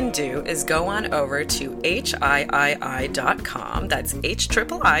what you can do is go on over to HIII.com, that's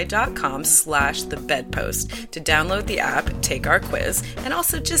HIII.com/thebedpost to download the app, take our quiz, and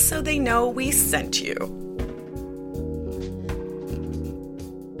also just so they know we sent you.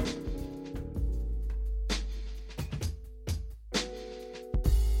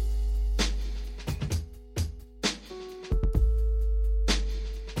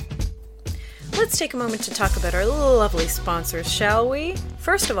 Let's take a moment to talk about our lovely sponsors, shall we?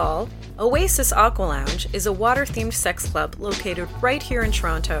 First of all, Oasis Aqua Lounge is a water-themed sex club located right here in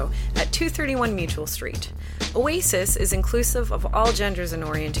Toronto at 231 Mutual Street. Oasis is inclusive of all genders and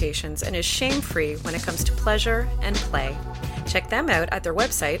orientations and is shame-free when it comes to pleasure and play. Check them out at their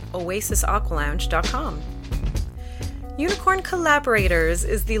website, oasisaqualounge.com. Unicorn Collaborators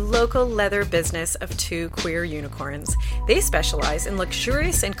is the local leather business of two queer unicorns. They specialize in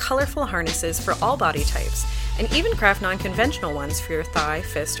luxurious and colorful harnesses for all body types, and even craft non-conventional ones for your thigh,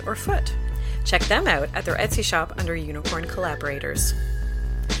 fist, or foot. Check them out at their Etsy shop under Unicorn Collaborators.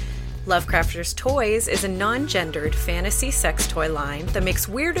 Lovecrafters Toys is a non-gendered fantasy sex toy line that makes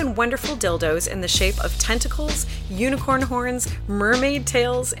weird and wonderful dildos in the shape of tentacles, unicorn horns, mermaid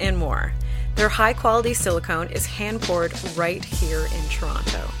tails, and more. Their high-quality silicone is hand-poured right here in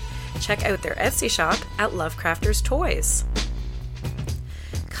Toronto. Check out their Etsy shop at Lovecrafters Toys.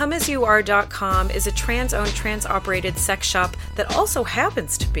 ComeAsYouAre.com is a trans-owned, trans-operated sex shop that also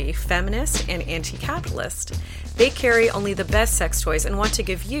happens to be feminist and anti-capitalist. They carry only the best sex toys and want to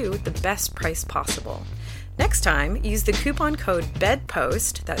give you the best price possible. Next time, use the coupon code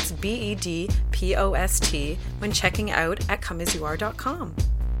BEDPOST, that's BEDPOST, when checking out at ComeAsYouAre.com.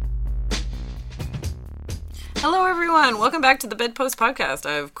 Hello, everyone. Welcome back to the Bedpost Podcast.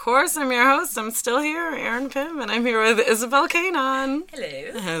 Of course, I'm your host. I'm still here, Erin Pym, and I'm here with Isabel Kanaan.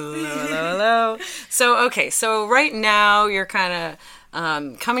 Hello. Hello. So right now you're kind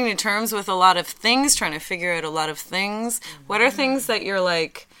of coming to terms with a lot of things, trying to figure out a lot of things. Mm-hmm. What are things that you're,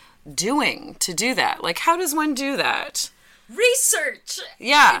 like, doing to do that? Like, how does one do that? Research.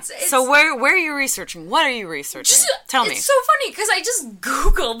 Yeah. It's so where are you researching? What are you researching? Tell me. It's so funny because I just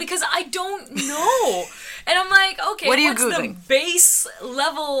Google because I don't know. And I'm like, okay, what are you what's Googling? The base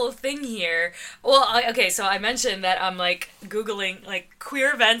level thing here? Well, okay, so I mentioned that I'm like Googling like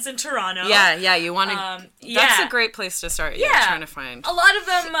queer events in Toronto. Yeah, you want to. That's a great place to start. Yeah, trying to find. A lot of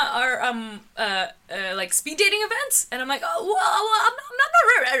them are like speed dating events, and I'm like, oh, well, I'm not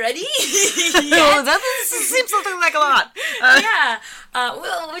ready. Well, that seems something like a lot.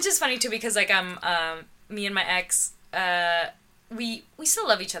 Well, which is funny too because like me and my ex, we still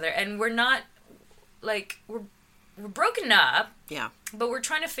love each other, and we're not. Like, we're broken up. Yeah. But we're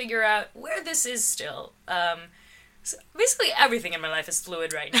trying to figure out where this is still. So basically, everything in my life is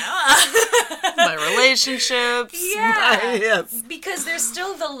fluid right now. My relationships. Yeah. Yes. Because there's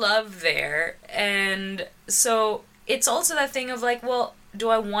still the love there. And so it's also that thing of like, well, do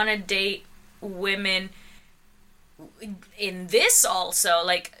I want to date women in this also?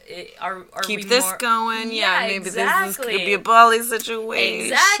 Like, are keep we this more... going? Yeah, maybe exactly. This could be a poly situation.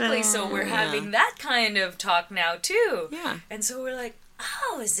 Exactly. So we're having that kind of talk now too. Yeah. And so we're like,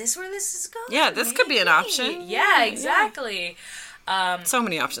 oh, is this where this is going? Yeah, this could be an option. Yeah, exactly. Yeah. So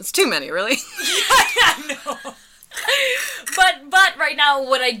many options. Too many, really. I know. But right now,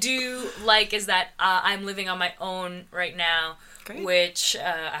 what I do like is that I'm living on my own right now. Great. Which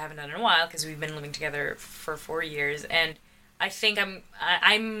I haven't done in a while because we've been living together for 4 years, and I think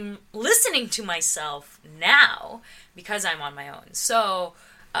I'm listening to myself now because I'm on my own. So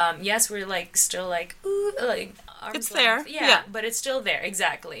yes, we're like still like ooh, like arms it's length. there, yeah, but it's still there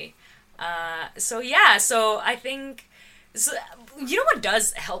exactly. So I think you know what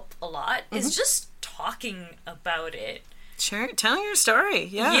does help a lot is just talking about it. Sure, telling your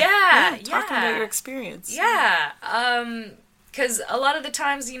story. Talking about your experience. Yeah. because a lot of the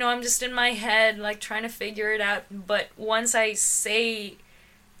times, I'm just in my head, like, trying to figure it out. But once I say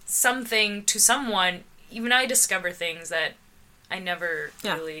something to someone, even I discover things that I never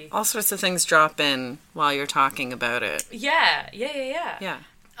really... all sorts of things drop in while you're talking about it. Yeah.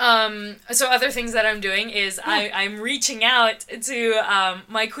 So other things that I'm doing is I'm reaching out to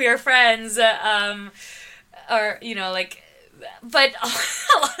my queer friends, or, like... But a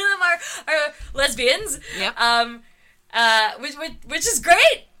lot of them are lesbians. Yep. Which is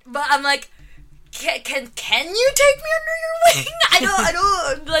great. But I'm like, can you take me under your wing? I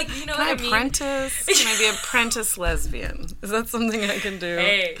don't like, Can what I I mean? apprentice? Can I be apprentice lesbian? Is that something I can do?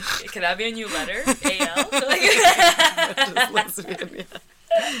 Hey, can that be a new letter? AL? Apprentice lesbian,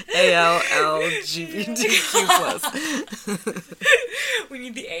 yeah. ALLGBTQ plus. We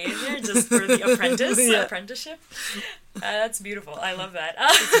need the A in there just for the apprenticeship. That's beautiful. I love that.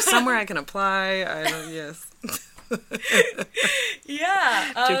 Is there somewhere I can apply? Yes.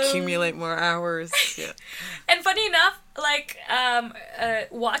 Yeah. To accumulate more hours. Yeah. And funny enough, like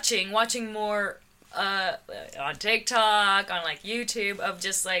watching more on TikTok, on like YouTube, of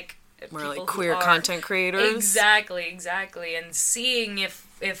just like More people like queer content creators. Exactly, and seeing if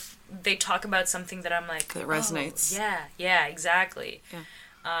they talk about something that I'm like, that resonates. Oh, yeah, exactly. Yeah.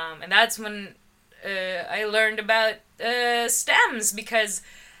 And that's when I learned about stems, because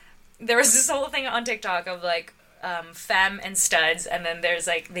there was this whole thing on TikTok of like femme and studs, and then there's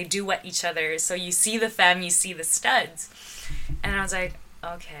like they duet each other, so you see the femme, you see the studs, and I was like,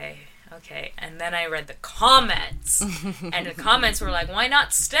 okay. And then I read the comments, and the comments were like, why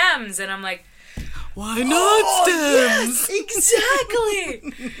not stems? And I'm like, why not stems? Yes,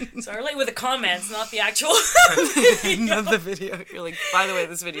 exactly. So I relate with the comments, not the actual video. Not the video. You're like, by the way,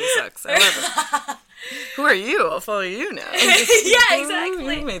 this video sucks. I love it. Who are you? I'll follow you now. Yeah,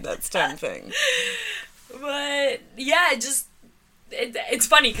 exactly. You made that stem thing. But yeah, it's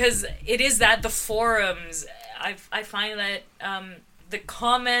funny because it is that the forums. I find that the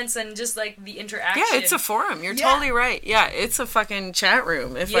comments and just like the interaction. Yeah, it's a forum. You're totally right. Yeah, it's a fucking chat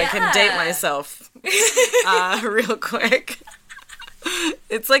room. If I can date myself real quick.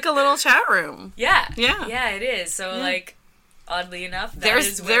 It's like a little chat room. Yeah, it is. So like, oddly enough,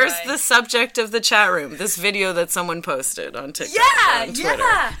 there's the subject of the chat room. This video that someone posted on TikTok, on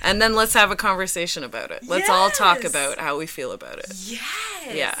Twitter, and then let's have a conversation about it. Let's all talk about how we feel about it.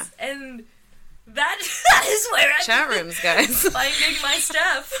 Yes. Yeah. And that is where I chat rooms, guys. Finding my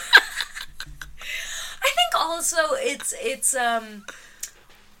stuff. I think also it's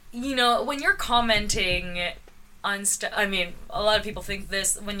when you're commenting on stuff. I mean, a lot of people think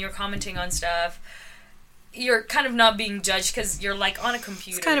this when you're commenting on stuff. You're kind of not being judged because you're like on a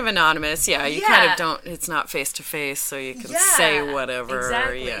computer. It's kind of anonymous, You kind of don't. It's not face to face, so you can say whatever.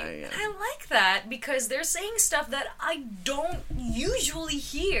 Exactly. Yeah. And I like that because they're saying stuff that I don't usually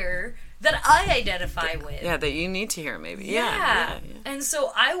hear that I identify with. Yeah, that you need to hear maybe. Yeah. And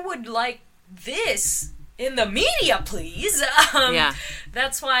so I would like this in the media, please.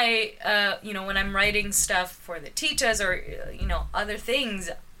 That's why when I'm writing stuff for the Titas or other things,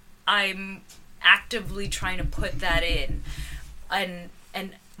 I'm actively trying to put that in and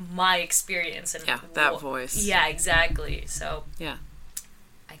my experience and that voice. Yeah, exactly. So I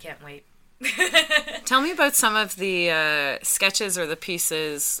can't wait. Tell me about some of the sketches or the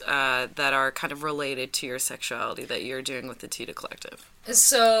pieces that are kind of related to your sexuality that you're doing with the Tita Collective.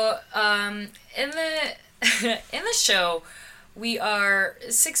 So in the show, we are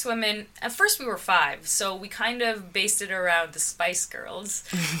 6 women. At first we were 5, so we kind of based it around the Spice Girls.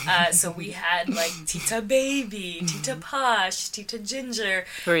 So we had like Tita Baby, Tita Posh, Tita Ginger.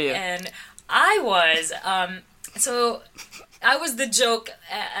 Who are you? And I was, I was the joke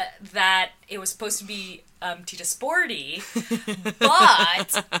that it was supposed to be Tita Sporty,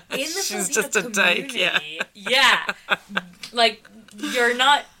 but in the She's Filipino just a community, dyke, like you're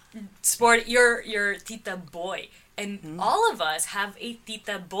not sporty, you're Tita Boy. And all of us have a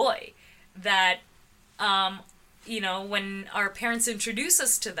Tita Boy that, when our parents introduce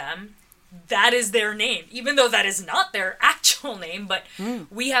us to them, that is their name. Even though that is not their actual name, but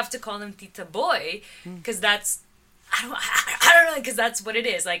we have to call them Tita Boy because that's, I don't know, because that's what it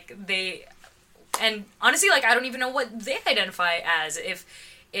is. Like and honestly, like I don't even know what they identify as. If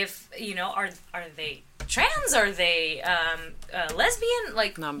are they trans? Are they lesbian?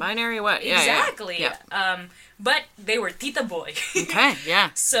 Like non-binary? What? Exactly. Yeah. But they were Tita Boy. Okay,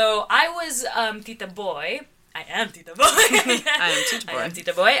 yeah. So I was Tita Boy. I am Tita Boy. I am Tita Boy. I am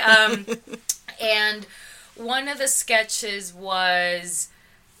Tita Boy. And one of the sketches was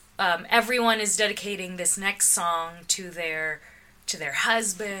everyone is dedicating this next song to their to their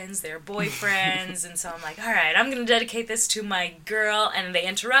husbands, their boyfriends, and so I'm like, all right, I'm going to dedicate this to my girl, and they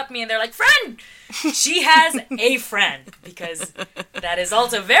interrupt me, and they're like, friend! She has a friend, because that is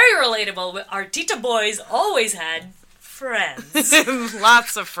also very relatable. Our Tita boys always had friends.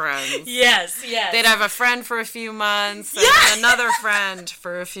 Lots of friends. Yes. They'd have a friend for a few months, and another friend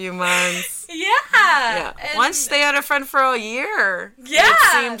for a few months. Yeah. Once they had a friend for a year. Yeah. It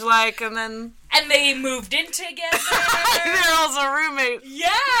seemed like, and then... And they moved in together. They're also roommates. Yeah.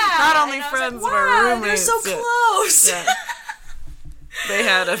 Not only friends, but roommates. They're so close. Yeah. They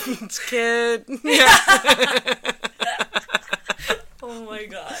had a kid. Yeah. Oh my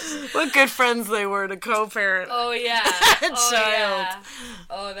gosh. What good friends they were to co-parent. Oh yeah. Child. Yeah.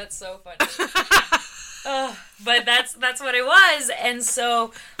 Oh, that's so funny. But that's what it was, and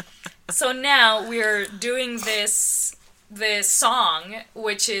so now we're doing this song,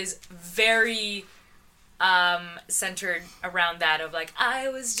 which is very centered around that of like, I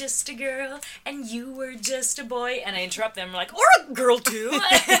was just a girl and you were just a boy, and I interrupt them like, or a girl too.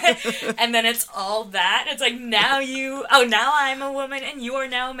 And then it's all that. It's like, now I'm a woman and you are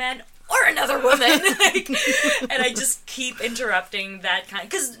now a man or another woman. Like, and I just keep interrupting that kind,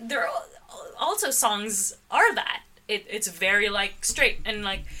 because there are also songs are that. It's very like straight and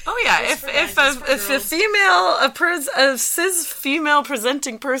like, oh yeah, if a cis female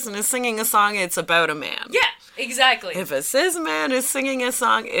presenting person is singing a song, it's about a man. Yeah, exactly. If a cis man is singing a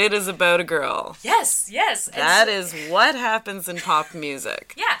song, it is about a girl. Yes. That is what happens in pop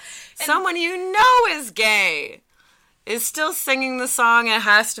music. Yeah. Someone you know is gay is still singing the song, and it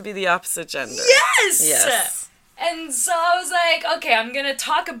has to be the opposite gender. Yes. And so I was like, okay, I'm gonna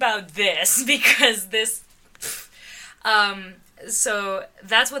talk about this because this. So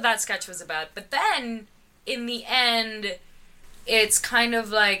that's what that sketch was about. But then, in the end, it's kind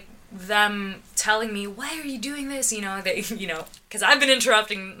of like them telling me, why are you doing this? Because I've been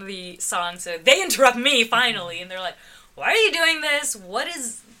interrupting the song, so they interrupt me finally, and they're like, why are you doing this?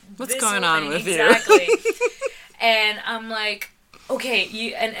 What's going on with you? Exactly. And I'm like,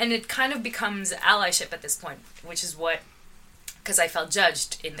 okay, and it kind of becomes allyship at this point, which is what, because I felt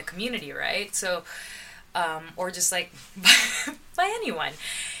judged in the community, right? So, or just like by anyone.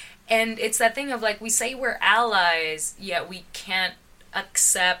 And it's that thing of like, we say we're allies, yet we can't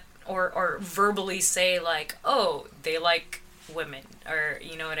accept or verbally say like, oh, they like women, or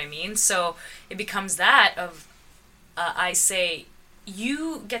you know what I mean? So it becomes that of, I say,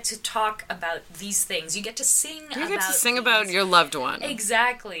 you get to talk about these things. You get to sing about You get to sing about your loved one.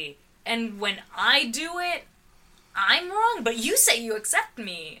 Exactly. And when I do it, I'm wrong, but you say you accept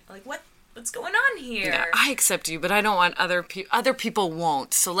me. Like, what's going on here? Yeah, I accept you, but I don't want other people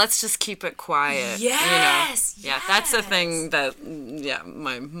won't. So let's just keep it quiet. Yes. Yeah, that's the thing that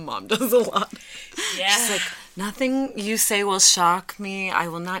my mom does a lot. Yeah. She's like, nothing you say will shock me. I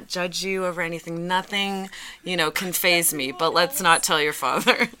will not judge you over anything. Nothing, can faze me. But let's not tell your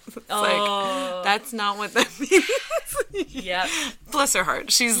father. It's like, that's not what that means. Yep. Bless her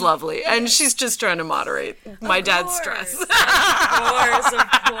heart. She's lovely. And she's just trying to moderate my dad's stress. Of course.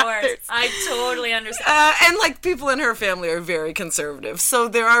 I totally understand. And like, people in her family are very conservative. So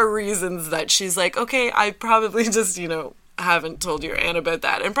there are reasons that she's like, okay, I probably just, haven't told your aunt about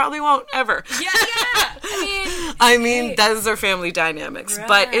that and probably won't ever. Yeah. I mean, those are family dynamics. Right.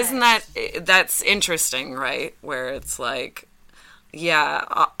 But isn't that's interesting, right? Where it's like, yeah,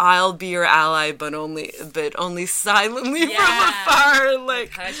 I'll be your ally, but only silently from afar.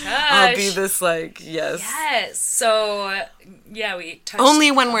 Like, hush. I'll be this, like, yes. Yes. So, we touched only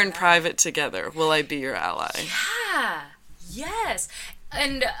when on we're in that. private together will I be your ally. Yeah. Yes.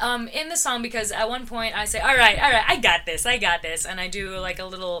 And in the song, because at one point I say, all right, I got this, and I do like a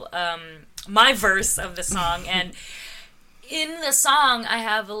little my verse of the song, and in the song I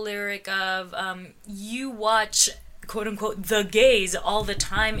have a lyric of you watch, quote unquote, the gays all the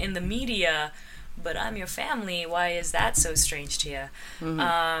time in the media, but I'm your family. Why is that so strange to you?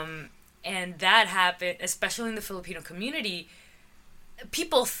 Mm-hmm. And that happened, especially in the Filipino community.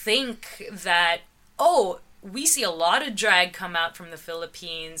 People think that, we see a lot of drag come out from the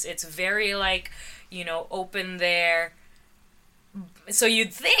Philippines. It's very, like, open there. So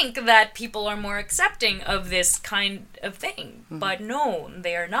you'd think that people are more accepting of this kind of thing. Mm-hmm. But no,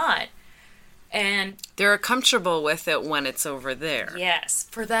 they are not. And they're comfortable with it when it's over there. Yes.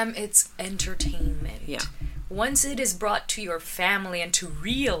 For them, it's entertainment. Yeah. Once it is brought to your family and to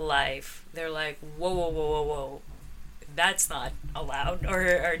real life, they're like, whoa. That's not allowed.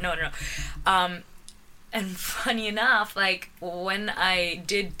 Or no. And funny enough, like, when I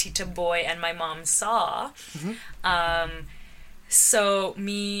did Tita Boy and my mom saw, mm-hmm. So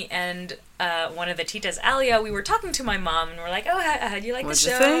me and one of the titas, Alia, we were talking to my mom, and we're like, "Oh, how do you like the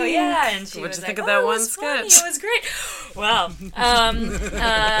show?" Yeah, and she was like, "What'd you think of that one sketch? sketch? It was great." Well, and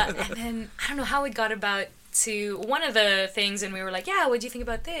then I don't know how it got about to one of the things, and we were like, "Yeah, what'd you think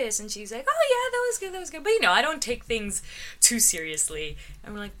about this?" And she's like, "Oh yeah, that was good." But I don't take things too seriously.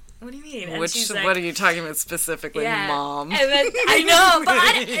 And we're like, "What do you mean?" And what are you talking about specifically, Mom? And then, I know, but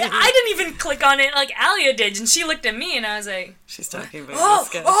I didn't even click on it like Alia did, and she looked at me, and I was like, she's talking about this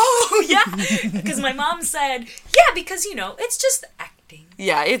sketch. Oh, yeah, because my mom said, yeah, because, it's just acting.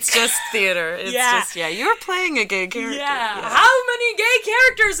 Yeah, it's just theater. It's just, you're playing a gay character. Yeah. How many gay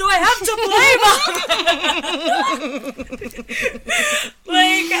characters do I have to play, Mom?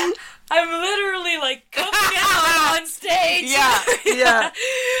 Like, I'm literally, like, coming out on stage. Yeah.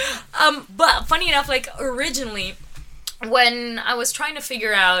 But funny enough, like, originally, when I was trying to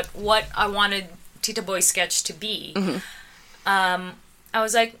figure out what I wanted Tita Boy sketch to be, I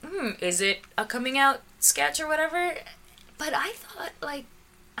was like, is it a coming out sketch or whatever? But I thought, like,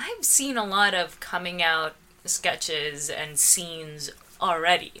 I've seen a lot of coming out sketches and scenes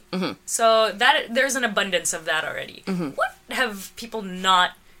already. So there's an abundance of that already. What have people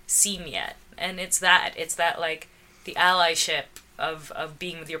not seen yet? And it's that like the allyship of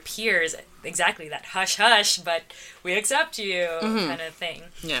being with your peers, exactly that hush hush, but we accept you kind of thing.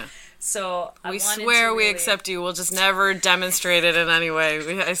 Yeah. So we swear we accept you. We'll just never demonstrate it in any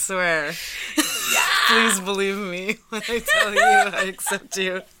way. I swear. Please believe me when I tell you I accept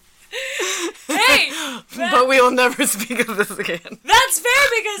you. Hey! But we will never speak of this again. That's fair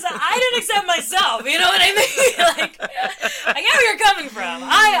because I didn't accept myself. You know what I mean? Like, I get where you're coming from.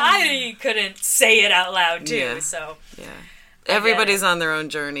 I couldn't say it out loud too. So everybody's on their own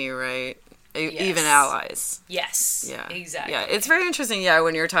journey, right? Yes. Even allies. Yes. Yeah. Exactly. Yeah, it's very interesting. Yeah,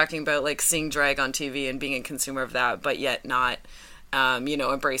 when you're talking about like seeing drag on TV and being a consumer of that, but yet not.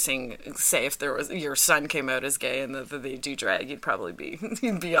 Embracing, say, if your son came out as gay and they do drag, you'd probably be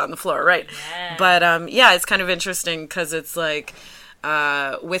on the floor, right? Yeah. But, it's kind of interesting because it's like,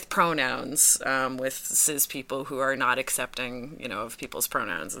 with pronouns, with cis people who are not accepting, of people's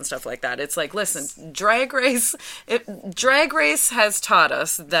pronouns and stuff like that. It's like, listen, Drag Race has taught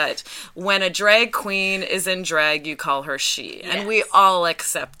us that when a drag queen is in drag, you call her she. Yes. And we all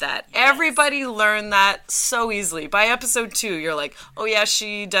accept that. Yes. Everybody learned that so easily. By episode 2, you're like, oh yeah,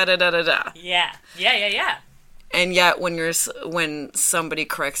 she, da-da-da-da-da. Yeah. And yet, when somebody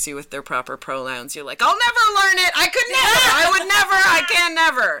corrects you with their proper pronouns, you're like, I'll never learn it. I could never. I would never. I can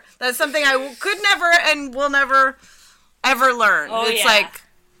never. That's something I could never and will never, ever learn. It's like,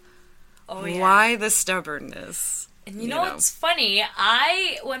 why the stubbornness? And you know what's funny?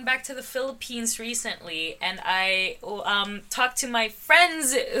 I went back to the Philippines recently, and I talked to my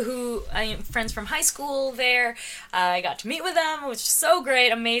friends friends from high school there. I got to meet with them, which was so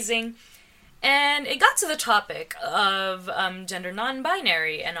great, amazing. And it got to the topic of gender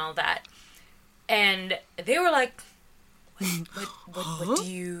non-binary and all that. And they were like, what do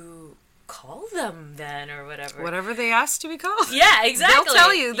you call them then, or whatever? Whatever they ask to be called. Yeah, exactly. They'll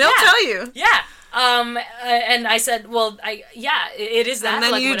tell you. They'll tell you. Yeah. And I said, well, it is that,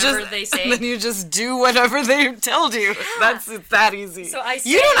 like, whatever they say. And then you just do whatever they told you. Yeah. It's that easy. So I say,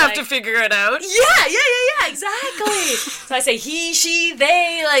 you don't have to figure it out. Yeah, exactly. So I say he, she,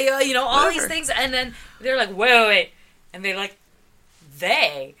 they, like, all whatever. these things. And then they're like, wait. And they're like,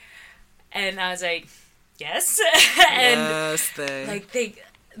 they. And I was like, yes. And yes, they. Like,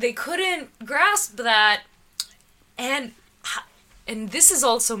 they couldn't grasp that. And this is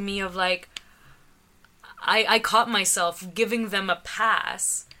also me of, like, I caught myself giving them a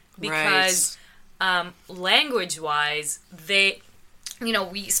pass because language-wise,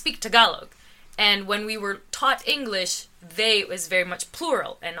 we speak Tagalog. And when we were taught English, they was very much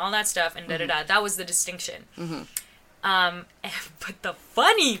plural and all that stuff and da-da-da. That was the distinction. But the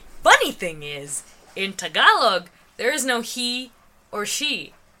funny thing is, in Tagalog, there is no he or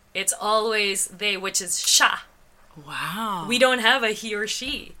she. It's always they, which is siya. Wow. We don't have a he or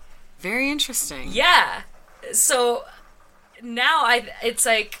she. Very interesting. Yeah. So now it's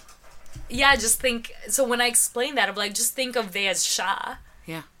like, just think. So when I explain that, I'm like, just think of they as siya.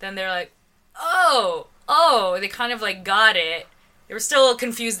 Yeah. Then they're like, oh, they kind of like got it. They were still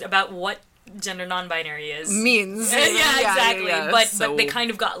confused about what gender non-binary means. Yeah, exactly. Yeah. But they kind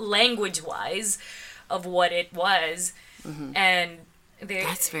of got language-wise of what it was, and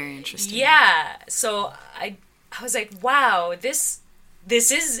that's very interesting. Yeah. So I was like, wow, this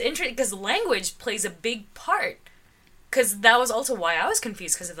is interesting because language plays a big part. Because that was also why I was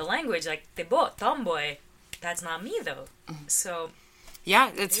confused because of the language. Like, tebo, tomboy, that's not me though. So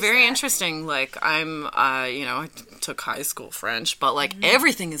Yeah, it's very interesting. Like, I took high school French, but like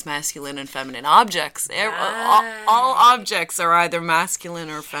everything is masculine and feminine. Objects, all objects are either masculine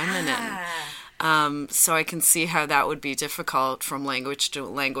or feminine. So I can see how that would be difficult from language to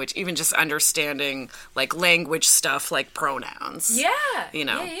language, even just understanding like language stuff like pronouns. Yeah.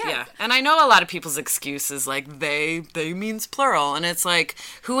 Yeah. And I know a lot of people's excuses like they means plural, and it's like,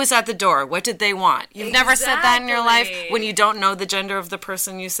 who was at the door? What did they want? You've never said that in your life when you don't know the gender of the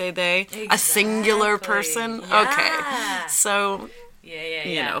person you say they. A singular person. Yeah. Okay. So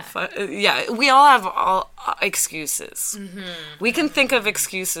Yeah. We all have excuses. We can think of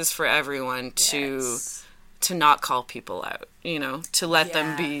excuses for everyone to not call people out, to let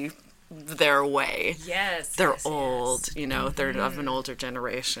them be their way. Yes. They're old, they're of an older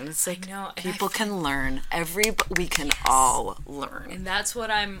generation. It's like, people can learn. We can all learn. And that's what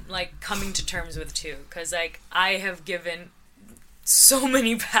I'm like coming to terms with too, because like I have given so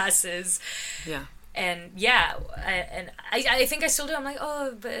many passes. Yeah. And I think I still do. I'm like,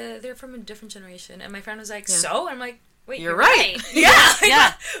 oh, but they're from a different generation. And my friend was like, so? I'm like, wait, you're right.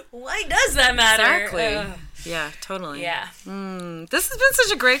 Yeah. Why does that matter? Exactly. Yeah, totally. Yeah. This has been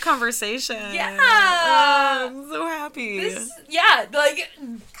such a great conversation. Yeah. Oh, I'm so happy. Like,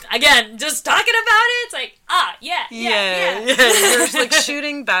 again, just talking about it, it's like, yeah. You're just like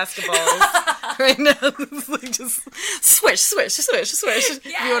shooting basketballs right now. It's like just swish. Yes.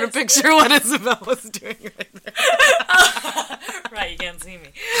 You want to picture what Isabel was doing right there. Right, you can't see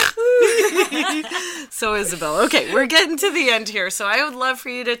me. So Isabel, okay, we're getting to the end here. So I would love for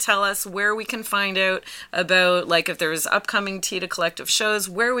you to tell us where we can find out about, like, if there's upcoming Tita Collective shows,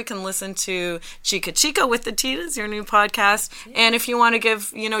 where we can listen to Chica Chica with the Titas, your new podcast, and if you want to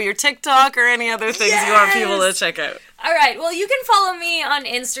give, your TikTok or any other things you want people to check out. All right, well, you can follow me on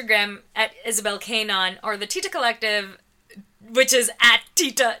Instagram at Isabel Kanaan, or the Tita Collective, which is at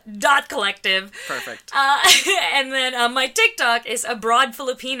tita.collective. Perfect. And then my TikTok is Abroad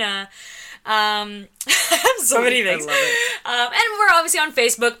Filipina. So many things. I love it. And we're obviously on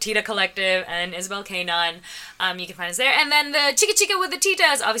Facebook, Tita Collective and Isabel Kanaan. You can find us there. And then the Chica Chica with the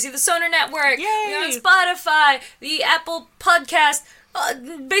Titas, obviously the Sonar Network. Yay! We're on Spotify, the Apple Podcast.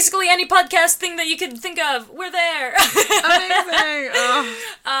 Basically any podcast thing that you can think of, we're there. Amazing.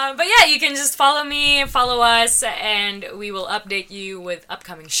 But yeah, you can just follow me, follow us, and we will update you with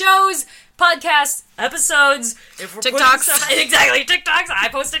upcoming shows, podcasts, episodes, if we're TikToks. Exactly, TikToks. I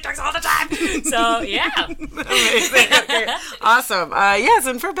post TikToks all the time. So yeah. Amazing. Okay. Awesome. Yes,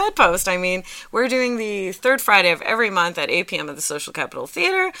 and for Bedpost, we're doing the third Friday of every month at 8 p.m. at the Social Capital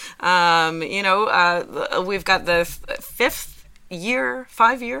Theater. We've got the 5-year,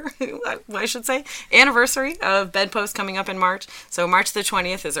 I should say, anniversary of Bedpost coming up in March. So March the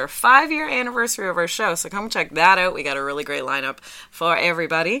 20th is our 5-year anniversary of our show. So come check that out. We got a really great lineup for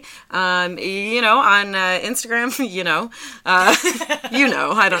everybody. On Instagram,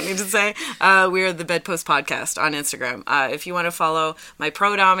 I don't need to say, we're the Bedpost Podcast on Instagram. If you want to follow my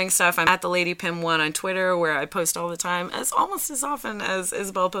pro-doming stuff, I'm at the Lady Pim 1 on Twitter, where I post all the time, almost as often as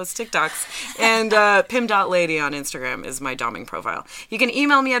Isabel posts TikToks. And pim.lady on Instagram is my doming profile. You can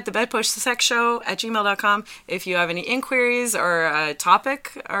email me at thebedpostsexshow@gmail.com if you have any inquiries or a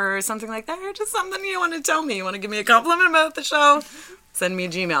topic or something like that, or just something you want to tell me. You want to give me a compliment about the show? Send me a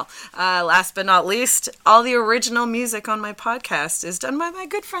Gmail. Last but not least, all the original music on my podcast is done by my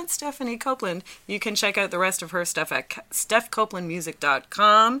good friend Stephanie Copeland. You can check out the rest of her stuff at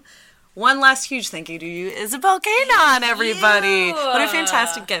stephcopelandmusic.com. One last huge thank you to you, Isabel Kanaan, everybody. What a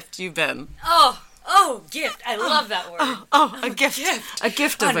fantastic gift you've been. Oh, gift. I love that word. A gift. A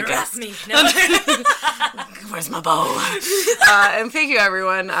gift of a gift. Me. No. Where's my bow? And thank you,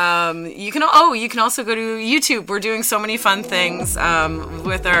 everyone. You can also go to YouTube. We're doing so many fun things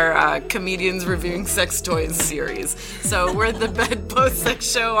with our comedians reviewing sex toys series. So we're the Bedpost Sex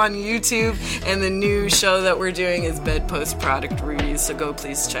Show on YouTube, and the new show that we're doing is Bedpost Product Reviews. So go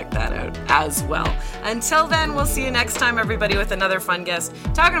please check that out as well. Until then, we'll see you next time, everybody, with another fun guest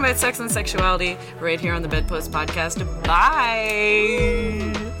talking about sex and sexuality right here on the Bedpost Podcast.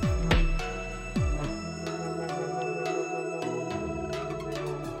 Bye!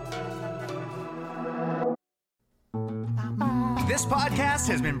 This podcast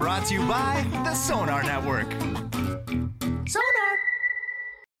has been brought to you by the Sonar Network.